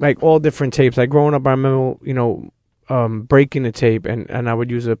all different tapes. Like, growing up, I remember, you know, breaking the tape, and I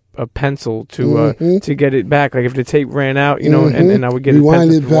would use a pencil to get it back. Like, if the tape ran out, you know, and I would get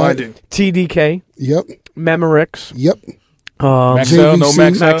Rewind it back. TDK. Yep. Memorex. Yep. Maxell, no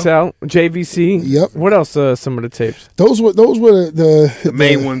Maxell, JVC. Yep. What else? Some of the tapes. Those were the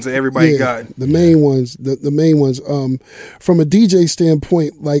main ones that everybody got. The main ones. The main ones. From a DJ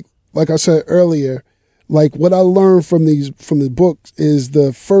standpoint, like I said earlier, like, what I learned from the books is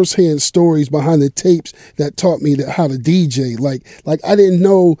the firsthand stories behind the tapes that taught me how to DJ. Like I didn't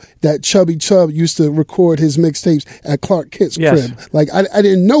know that Chubby Chub used to record his mixtapes at Clark Kent's crib. Like, I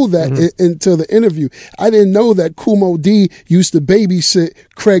didn't know that until the interview. I didn't know that Kumo D used to babysit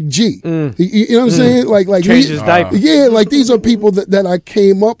Craig G. You know what I'm saying? Like change his diaper. Yeah, like, these are people that I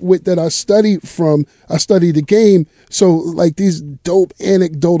came up with, that I studied from. I studied the game. So, like, these dope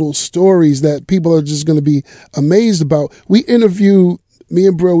anecdotal stories that people are just going to be amazed about. Me and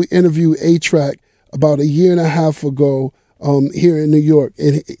Bril, we interviewed A-Track about a year and a half ago here in New York.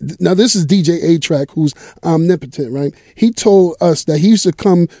 And now this is DJ A-Track, who's omnipotent, right? He told us that he used to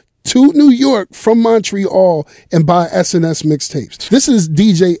come to New York from Montreal and buy SNS mixtapes. This is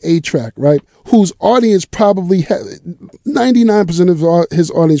DJ A-Track, right? Whose audience probably 99% of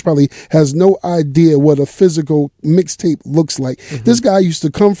his audience probably has no idea what a physical mixtape looks like. This guy used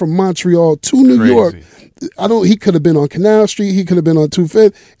to come from Montreal to New York. He could have been on Canal Street, he could have been on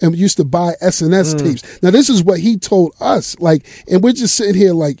 25th, and used to buy SNS tapes. Now, this is what he told us, like, and we're just sitting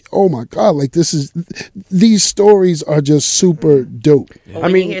here like, oh my God, like, these stories are just super dope. Well,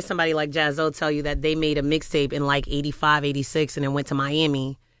 when you hear somebody like Jazzo tell you that they made a mixtape in like 85, 86, and then went to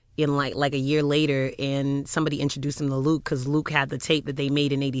Miami in like a year later, and somebody introduced him to Luke because Luke had the tape that they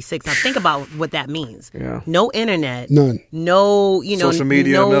made in 86. Now, think about what that means. Yeah. No internet. None. No, social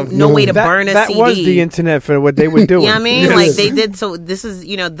media. No way to burn a CD. That was the internet for what they were doing. You know what I mean? Yes. Like, they did. So this is,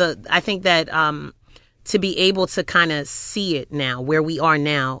 you know, I think that to be able to kind of see it now, where we are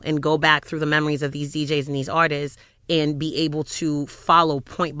now, and go back through the memories of these DJs and these artists, and be able to follow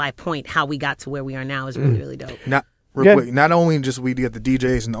point by point how we got to where we are now is really, really dope. Real quick, not only just we get the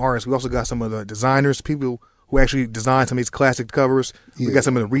DJs and the artists, we also got some of the designers, people who actually designed some of these classic covers. We got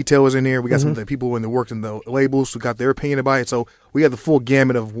some of the retailers in there. We got some of the people in the worked in the labels who got their opinion about it. So we have the full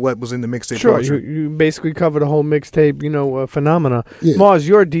gamut of what was in the mixtape. Sure, culture. you basically cover the whole mixtape, phenomena. Yeah. Mars,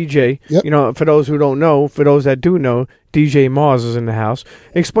 you're a DJ. Yep. For those who don't know, for those that do know, DJ Mars is in the house.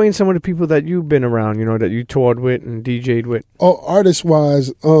 Explain some of the people that you've been around, that you toured with and DJ'd with. Oh,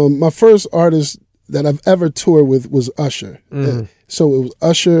 artist-wise, my first artist that I've ever toured with was Usher. So it was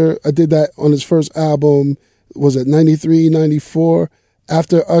Usher. I did that on his first album. Was it 93, 94?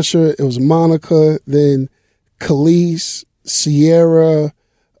 After Usher, it was Monica, then Khalees, Sierra,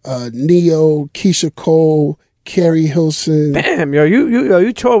 Neo, Keisha Cole, Carrie Hilson. Damn,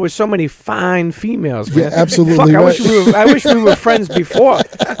 you toured with so many fine females, man. Yeah, absolutely. Fuck, Right. I wish we were friends before.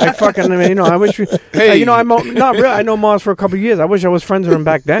 Like fucking, I wish we. Hey, I'm not really. I know Mars for a couple of years. I wish I was friends with him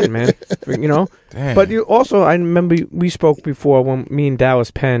back then, man. Damn. But you also, I remember we spoke before when me and Dallas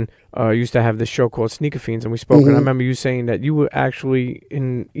Penn used to have this show called Sneaker Fiends, and we spoke. And I remember you saying that you were actually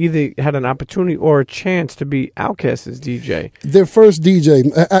either had an opportunity or a chance to be Outkast's DJ. Their first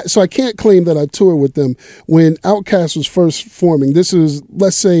DJ. So I can't claim that I toured with them when Outkast was first forming. This is,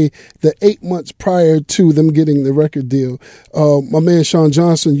 let's say, the 8 months prior to them getting the record deal. My man Sean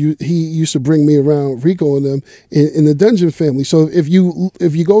Johnson, he used to bring me around Rico and them in the Dungeon family. So if you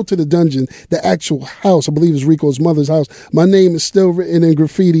go to the Dungeon, the actual house, I believe is Rico's mother's house, my name is still written in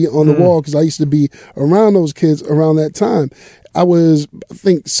graffiti on the wall because I used to be around those kids around that time. I was, I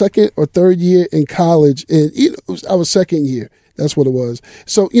think, second or third year in college, and I was second year. That's what it was.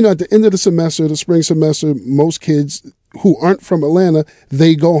 So, at the end of the semester, the spring semester, most kids who aren't from Atlanta,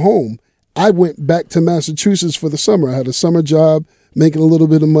 they go home. I went back to Massachusetts for the summer. I had a summer job, making a little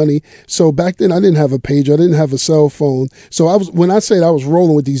bit of money. So back then I didn't have a pager. I didn't have a cell phone. So when I said I was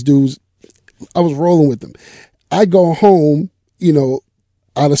rolling with these dudes, I was rolling with them. I go home,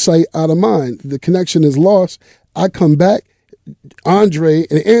 out of sight, out of mind. The connection is lost. I come back. Andre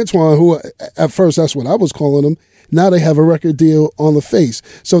and Antoine, who at first that's what I was calling them, now they have a record deal on the face.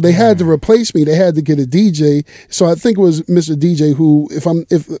 So they had to replace me. They had to get a DJ. So I think it was Mr. DJ who, if I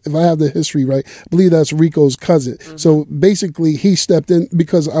have the history right, I believe that's Rico's cousin. So basically he stepped in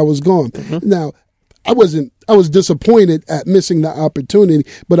because I was gone. Now, I was disappointed at missing the opportunity,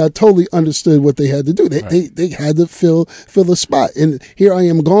 but I totally understood what they had to do. They had to fill the spot. And here I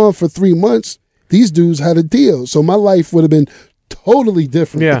am gone for 3 months. These dudes had a deal. So my life would have been totally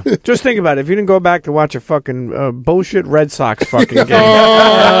different. Yeah. Just think about it. If you didn't go back to watch a fucking bullshit Red Sox fucking game, you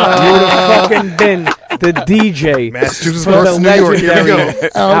would have fucking been the DJ Massachusetts for the versus New York. Here we go.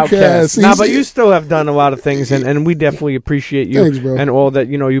 Outkast. Nah, but you still have done a lot of things, and we definitely appreciate you. Thanks, bro. And all that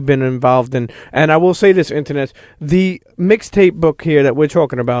you've been involved in. And I will say this, Internet, the mixtape book here that we're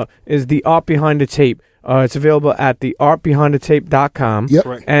talking about is The Art Behind the Tape. It's available at theartbehindthetape.com. Yep.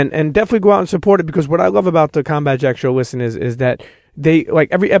 Right. And definitely go out and support it, because what I love about the Combat Jack Show listeners is that they, like,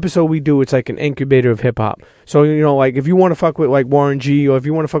 every episode we do, it's like an incubator of hip hop. So, like, if you want to fuck with like Warren G, or if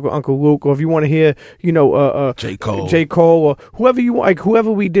you want to fuck with Uncle Luke, or if you want to hear, J. Cole, or whoever you want, like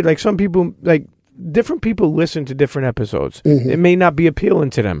whoever we did, like some people, like different people listen to different episodes. It may not be appealing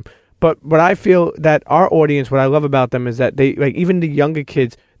to them. But what I feel that our audience, what I love about them is that they, like, even the younger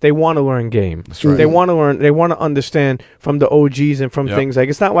kids, they want to learn game. That's right. They want to learn. They want to understand from the OGs and from things like,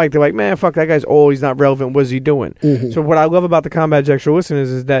 it's not like they're like, man, fuck, that guy's old, he's not relevant, what's he doing? So what I love about the Combat Jack Show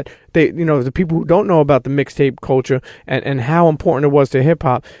listeners is that they, the people who don't know about the mixtape culture and how important it was to hip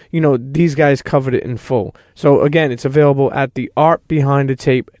hop, these guys covered it in full. So again, it's available at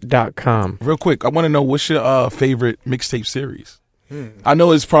theartbehindthetape.com. Real quick, I want to know, what's your favorite mixtape series? I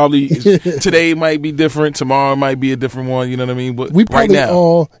know it's probably today might be different, tomorrow might be a different one. You know what I mean? But we probably right now,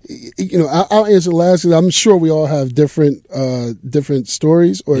 all, I'll answer last. I'm sure we all have different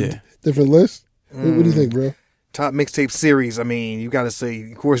stories or different lists. What do you think, bro? Top mixtape series. I mean, you got to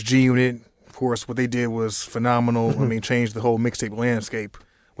say, of course, G Unit. Of course, what they did was phenomenal. I mean, changed the whole mixtape landscape.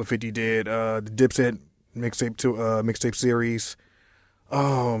 What 50 did. The Dipset mixtape series.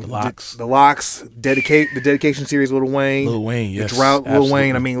 The Locks, the dedication series, Lil Wayne, yes, the Drought, absolutely. Lil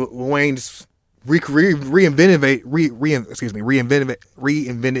Wayne. I mean, Lil Wayne just reinvented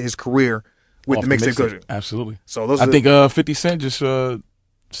his career with Off the mixtape culture. Absolutely. So those, I think 50 Cent just said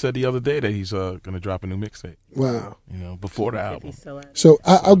the other day that he's going to drop a new mixtape. Wow. Before the album. So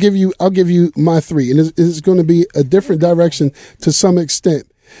I'll give you my three, and it's going to be a different direction to some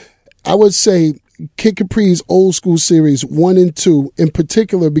extent. I would say Kid Capri's old school series 1 and 2 in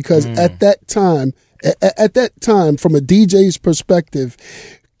particular, because at that time, from a DJ's perspective,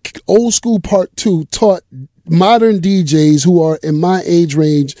 Old School Part 2 taught modern DJs who are in my age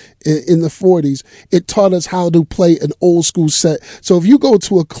range in the 40s, it taught us how to play an old school set. So if you go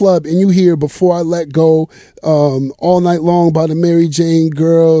to a club and you hear Before I Let Go, All Night Long by the Mary Jane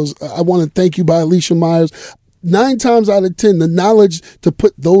Girls, I Want to Thank You by Alicia Myers, 9 times out of 10, the knowledge to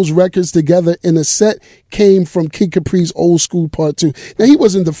put those records together in a set came from Kid Capri's Old School Part 2. Now, he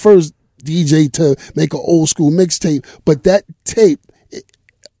wasn't the first DJ to make an old school mixtape, but that tape,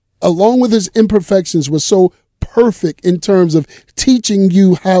 along with his imperfections, was so perfect in terms of teaching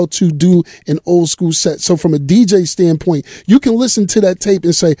you how to do an old school set. So from a DJ standpoint, you can listen to that tape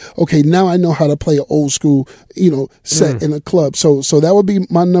and say, okay, now I know how to play an old school, set in a club. So that would be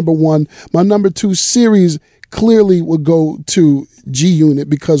my number one. My number 2 series clearly would go to G Unit,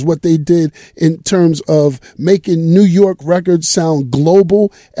 because what they did in terms of making New York records sound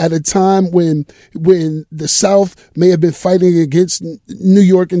global at a time when the South may have been fighting against New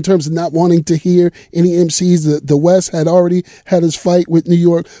York in terms of not wanting to hear any MCs. The West had already had his fight with New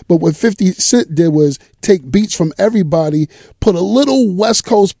York. But what 50 Cent did was take beats from everybody, put a little West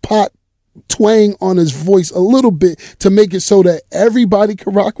Coast pop twang on his voice a little bit to make it so that everybody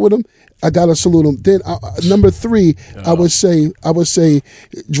could rock with him. I gotta salute him. Then number 3, I would say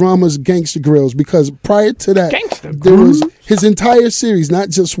Drama's Gangsta Grills, because prior to that, there was his entire series, not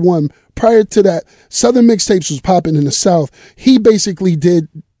just one. Prior to that, Southern Mixtapes was popping in the South. He basically did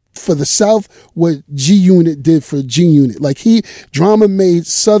for the South what G Unit did for G Unit. Like Drama made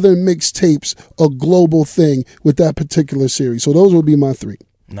Southern Mixtapes a global thing with that particular series. So those would be my 3.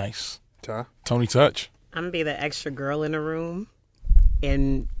 Nice. Tony Touch. I'm gonna be the extra girl in the room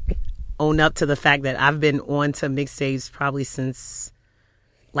and own up to the fact that I've been on to mixtapes probably since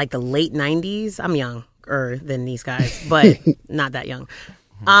like the late 90s. I'm younger than these guys, but not that young.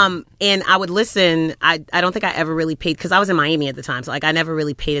 And I would listen. I don't think I ever really paid, because I was in Miami at the time, so like I never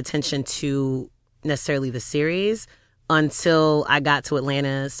really paid attention to necessarily the series until I got to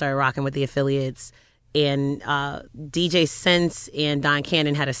Atlanta, started rocking with the affiliates. And DJ Sense and Don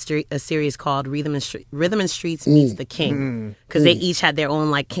Cannon had a series called Rhythm and Streets Meets the King, because they each had their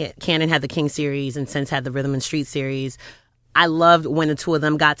own, like Cannon had the King series and Sense had the Rhythm and Street series. I loved when the two of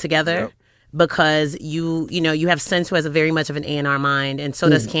them got together, because you have Sense, who has a very much of an A&R mind, and so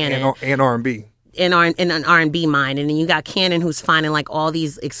does Cannon. And R&B. In an R&B mind, and then you got Cannon, who's finding like all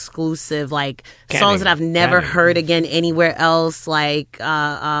these exclusive songs that I've never heard again anywhere else, like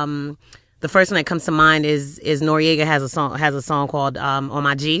the first one that comes to mind is Noriega has a song called On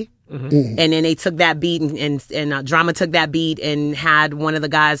My G. And then they took that beat and Drama took that beat and had one of the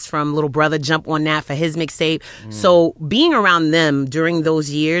guys from Little Brother jump on that for his mixtape. So being around them during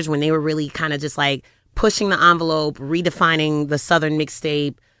those years when they were really kind of just like pushing the envelope, redefining the Southern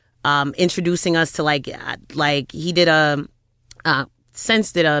mixtape, introducing us to like he did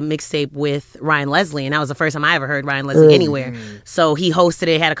Sense did a mixtape with Ryan Leslie, and that was the first time I ever heard Ryan Leslie anywhere. So he hosted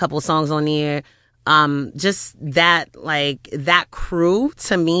it, had a couple of songs on there. Just that crew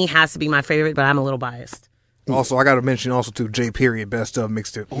to me has to be my favorite, but I'm a little biased. Also, I got to mention also too J. Period Best of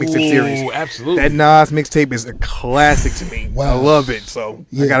mixtape series. Absolutely, that Nas mixtape is a classic to me. Wow. I love it. So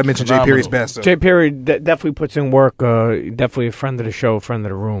I got to mention J. Period's Best of. J. Period definitely puts in work. Definitely a friend of the show, friend of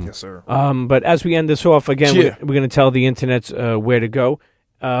the room. Yes, sir. But as we end this off again, we're going to tell the internets where to go.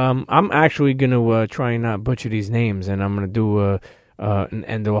 I'm actually going to try and not butcher these names, and I'm going to do an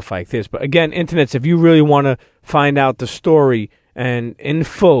end off like this. But again, internets, if you really want to find out the story and in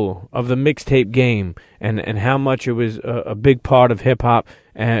full of the mixtape game and how much it was a big part of hip-hop,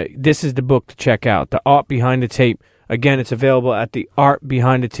 this is the book to check out, The Art Behind the Tape. Again, it's available at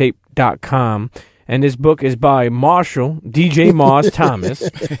theartbehindthetape.com. And this book is by Marshall, DJ Mars Thomas,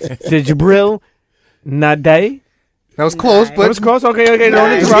 the Bril Ndiaye. That was close, but... That was close? Okay,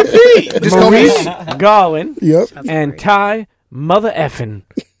 don't interrupt. Maurice Garland and Ty Mother Effin'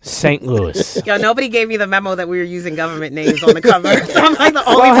 St. Louis. Yo, nobody gave me the memo that we were using government names on the cover. So I'm like the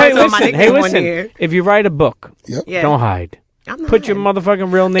only person on my nickname on here. If you write a book, don't hide. Put your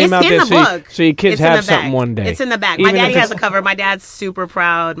motherfucking real name out there so your kids have something one day. It's in the back. My daddy has a cover. My dad's super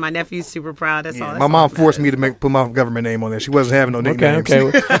proud. My nephew's super proud. That's all. My mom forced me to put my government name on there. She wasn't having no nicknames. Okay.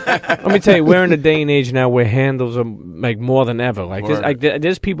 Let me tell you, we're in a day and age now where handles are like more than ever.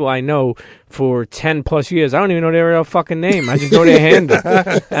 There's people I know for 10 plus years. I don't even know their real fucking name. I just know their handle.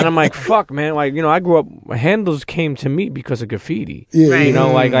 And I'm like, fuck, man. I grew up. Handles came to me because of graffiti. Yeah. Right.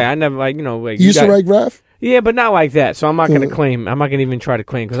 I never You used to write graph? Yeah, but not like that. So I'm not going to claim. I'm not going to even try to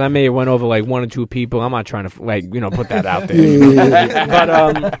claim because I may have went over like 1 or 2 people. I'm not trying to put that out there. But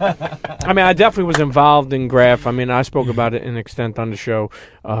I mean, I definitely was involved in graph. I mean, I spoke about it in extent on the show.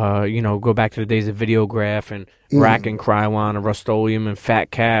 Go back to the days of Videograph and Rack and Krylon and Rust-Oleum and Fat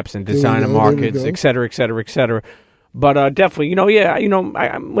Caps and Designer Markets, et cetera, et cetera, et cetera. But definitely,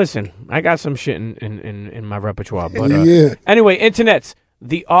 listen, I got some shit in my repertoire. But anyway, internets,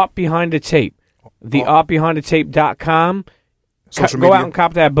 the art behind the tape. TheArtBehindTheTape.com. Go out and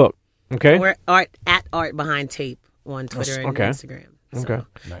cop that book. Okay. We're at Art Behind Tape on Twitter and Instagram. So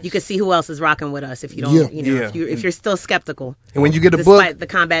Nice. you can see who else is rocking with us if you don't, if you're still skeptical. And when you get a despite book, the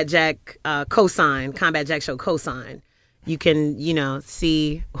Combat Jack cosign, Combat Jack Show cosign, you can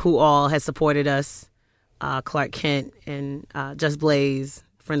see who all has supported us. Clark Kent and Just Blaze.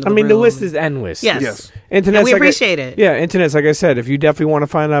 The list is endless. Yes. Internet's and we appreciate it. Yeah, internet's, like I said, if you definitely want to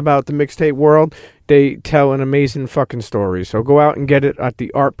find out about the mixtape world, they tell an amazing fucking story. So go out and get it at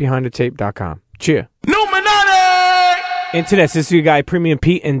theartbehindthetape.com. Cheer. Internet, this is your guy, Premium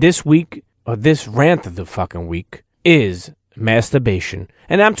Pete, and this week, or this rant of the fucking week, is masturbation.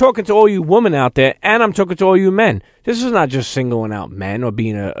 And I'm talking to all you women out there, and I'm talking to all you men. This is not just singling out men or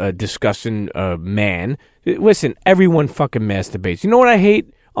being a disgusting man. Listen, everyone fucking masturbates. You know what I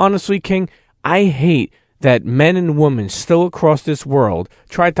hate, honestly, King? I hate that men and women still across this world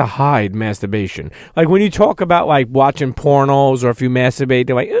try to hide masturbation. Like when you talk about like watching pornos or if you masturbate,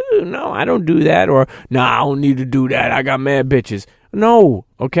 they're like, "Ooh, no, I don't do that," or "No, I don't need to do that. I got mad bitches." No,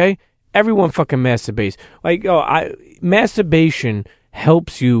 okay? Everyone fucking masturbates. Like, masturbation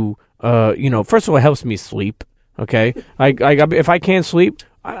helps you, first of all, it helps me sleep, okay? Like if I can't sleep,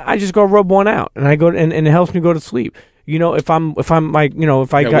 I just go rub one out, and I go and it helps me go to sleep. If I'm like,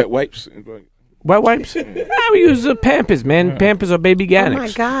 if I got wet wipes. Wet wipes? I would use Pampers, man. Pampers or Baby Ganix. Oh,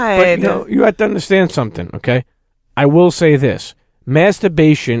 my God. But, you have to understand something, okay? I will say this.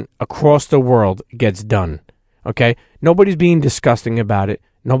 Masturbation across the world gets done, okay? Nobody's being disgusting about it.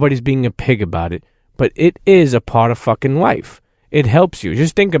 Nobody's being a pig about it. But it is a part of fucking life. It helps you.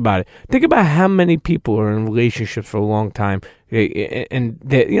 Just think about it. Think about how many people are in relationships for a long time, and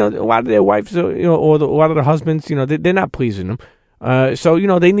a lot of their wives, or a lot of the husbands, they're not pleasing them.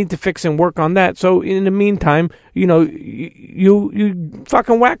 So they need to fix and work on that. So in the meantime, you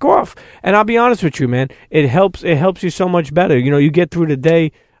fucking whack off. And I'll be honest with you, man, it helps you so much better. You get through the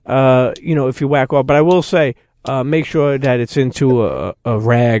day, if you whack off. But I will say, make sure that it's into a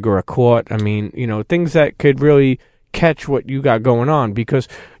rag or a quart. I mean, things that could really catch what you got going on, because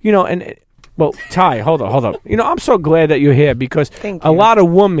Ty, hold up. I'm so glad that you're here, because a lot of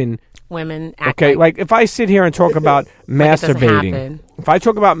women act like if I sit here and talk about masturbating, if I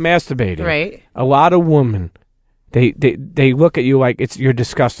talk about masturbating, right, a lot of women they look at you like you're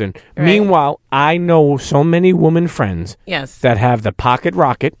disgusting. Right. Meanwhile, I know so many women friends that have the pocket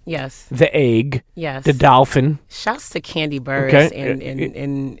rocket, the egg, the dolphin. Shouts to Candy Birds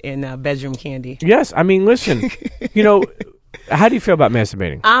and bedroom candy. Yes, I mean, listen, how do you feel about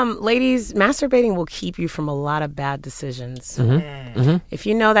masturbating? Ladies, masturbating will keep you from a lot of bad decisions. Mm-hmm. If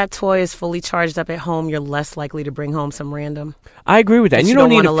you know that toy is fully charged up at home, you're less likely to bring home some random. I agree with that. And you don't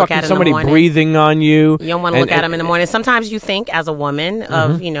need to fucking somebody breathing on you. You don't want to look at them in the morning. Sometimes you think, as a woman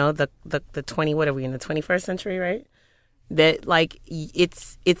of the 20, what are we in the 21st century, right? That like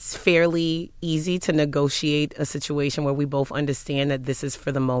it's fairly easy to negotiate a situation where we both understand that this is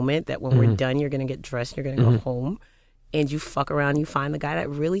for the moment. That when we're done, you're going to get dressed, you're going to go home. And you fuck around, you find the guy that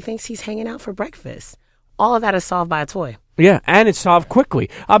really thinks he's hanging out for breakfast. All of that is solved by a toy. Yeah, and it's solved quickly.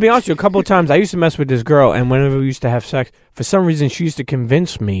 I'll be honest with you, a couple of times I used to mess with this girl, and whenever we used to have sex, for some reason she used to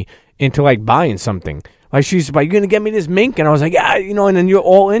convince me into like buying something. Like she's like, "You gonna get me this mink?" And I was like, "Yeah," and then you're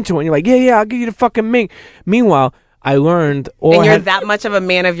all into it. And you're like, "Yeah, I'll give you the fucking mink." Meanwhile, I learned, and you're that much of a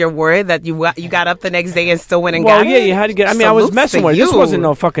man of your word that you got up the next day and still went and got it. Well, yeah, you had to get. I mean, I was messing with her. This wasn't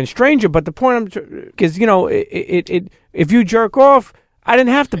no fucking stranger. But the point, because if you jerk off, I didn't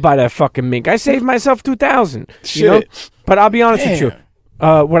have to buy that fucking mink. I saved myself $2,000. But I'll be honest with you.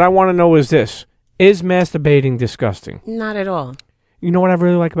 What I want to know is this: is masturbating disgusting? Not at all. You know what I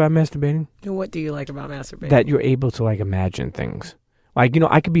really like about masturbating? What do you like about masturbating? That you're able to like imagine things. Like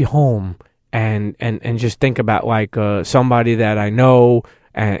I could be home. And just think about like somebody that I know,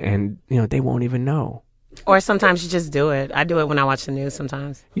 and they won't even know. Or sometimes you just do it. I do it when I watch the news.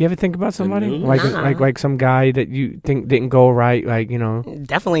 Sometimes. You ever think about somebody like some guy that you think didn't go right? Like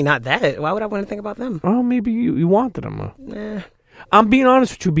Definitely not that. Why would I want to think about them? Oh, maybe you wanted them. Nah. I'm being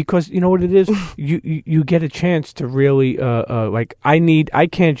honest with you, because you know what it is. you get a chance to really I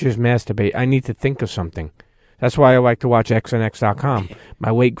can't just masturbate. I need to think of something. That's why I like to watch XNX.com.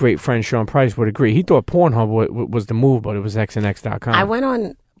 My late great friend Sean Price would agree. He thought Pornhub was the move, but it was XNX.com. I went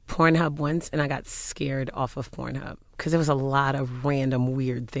on Pornhub once and I got scared off of Pornhub because there was a lot of random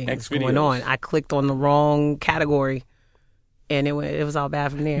weird things going on. I clicked on the wrong category and it was all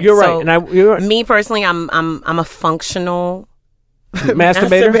bad from there. You're right. And me personally, I'm a functional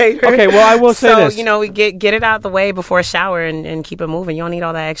masturbator. Okay, well I will say this. So, we get it out the way before a shower and keep it moving. You don't need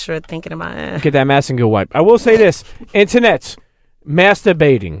all that extra thinking about it. Get that Massengill wipe. I will say this. Internets.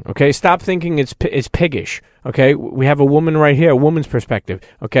 Masturbating, okay? Stop thinking it's piggish, okay? We have a woman right here, a woman's perspective,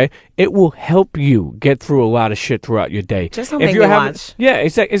 okay? It will help you get through a lot of shit throughout your day. Just don't make me watch. Yeah,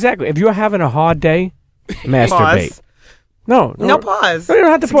 exactly. If you're having a hard day, masturbate. Pause. No pause. No, you don't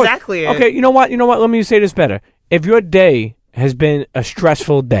have to That's pause. Exactly it. Okay, you know what? Let me say this better. If your day has been a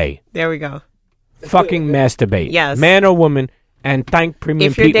stressful day, there we go. Fucking masturbate. Yes. Man or woman. And thank Premium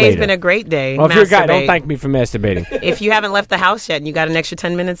If your Pete day's later. been a great day, if you're a guy, don't thank me for masturbating. If you haven't left the house yet and you got an extra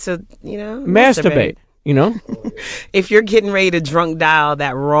 10 minutes to, masturbate. If you're getting ready to drunk dial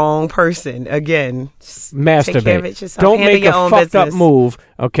that wrong person, again, masturbate. Take care of it yourself. Don't Handle make your a own fucked business. up move,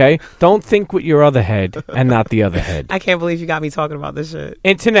 okay? Don't think with your other head and not the other head. I can't believe you got me talking about this shit.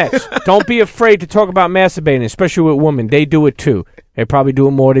 Internet, don't be afraid to talk about masturbating, especially with women. They do it too. They probably do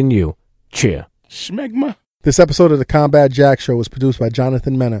it more than you. Cheer. Schmegma. This episode of the Combat Jack Show was produced by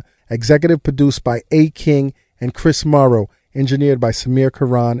Jonathan Mena, executive produced by A. King and Chris Morrow, engineered by Samir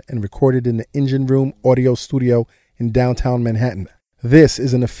Karan, and recorded in the Engine Room Audio Studio in downtown Manhattan. This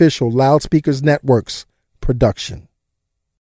is an official Loudspeakers Networks production.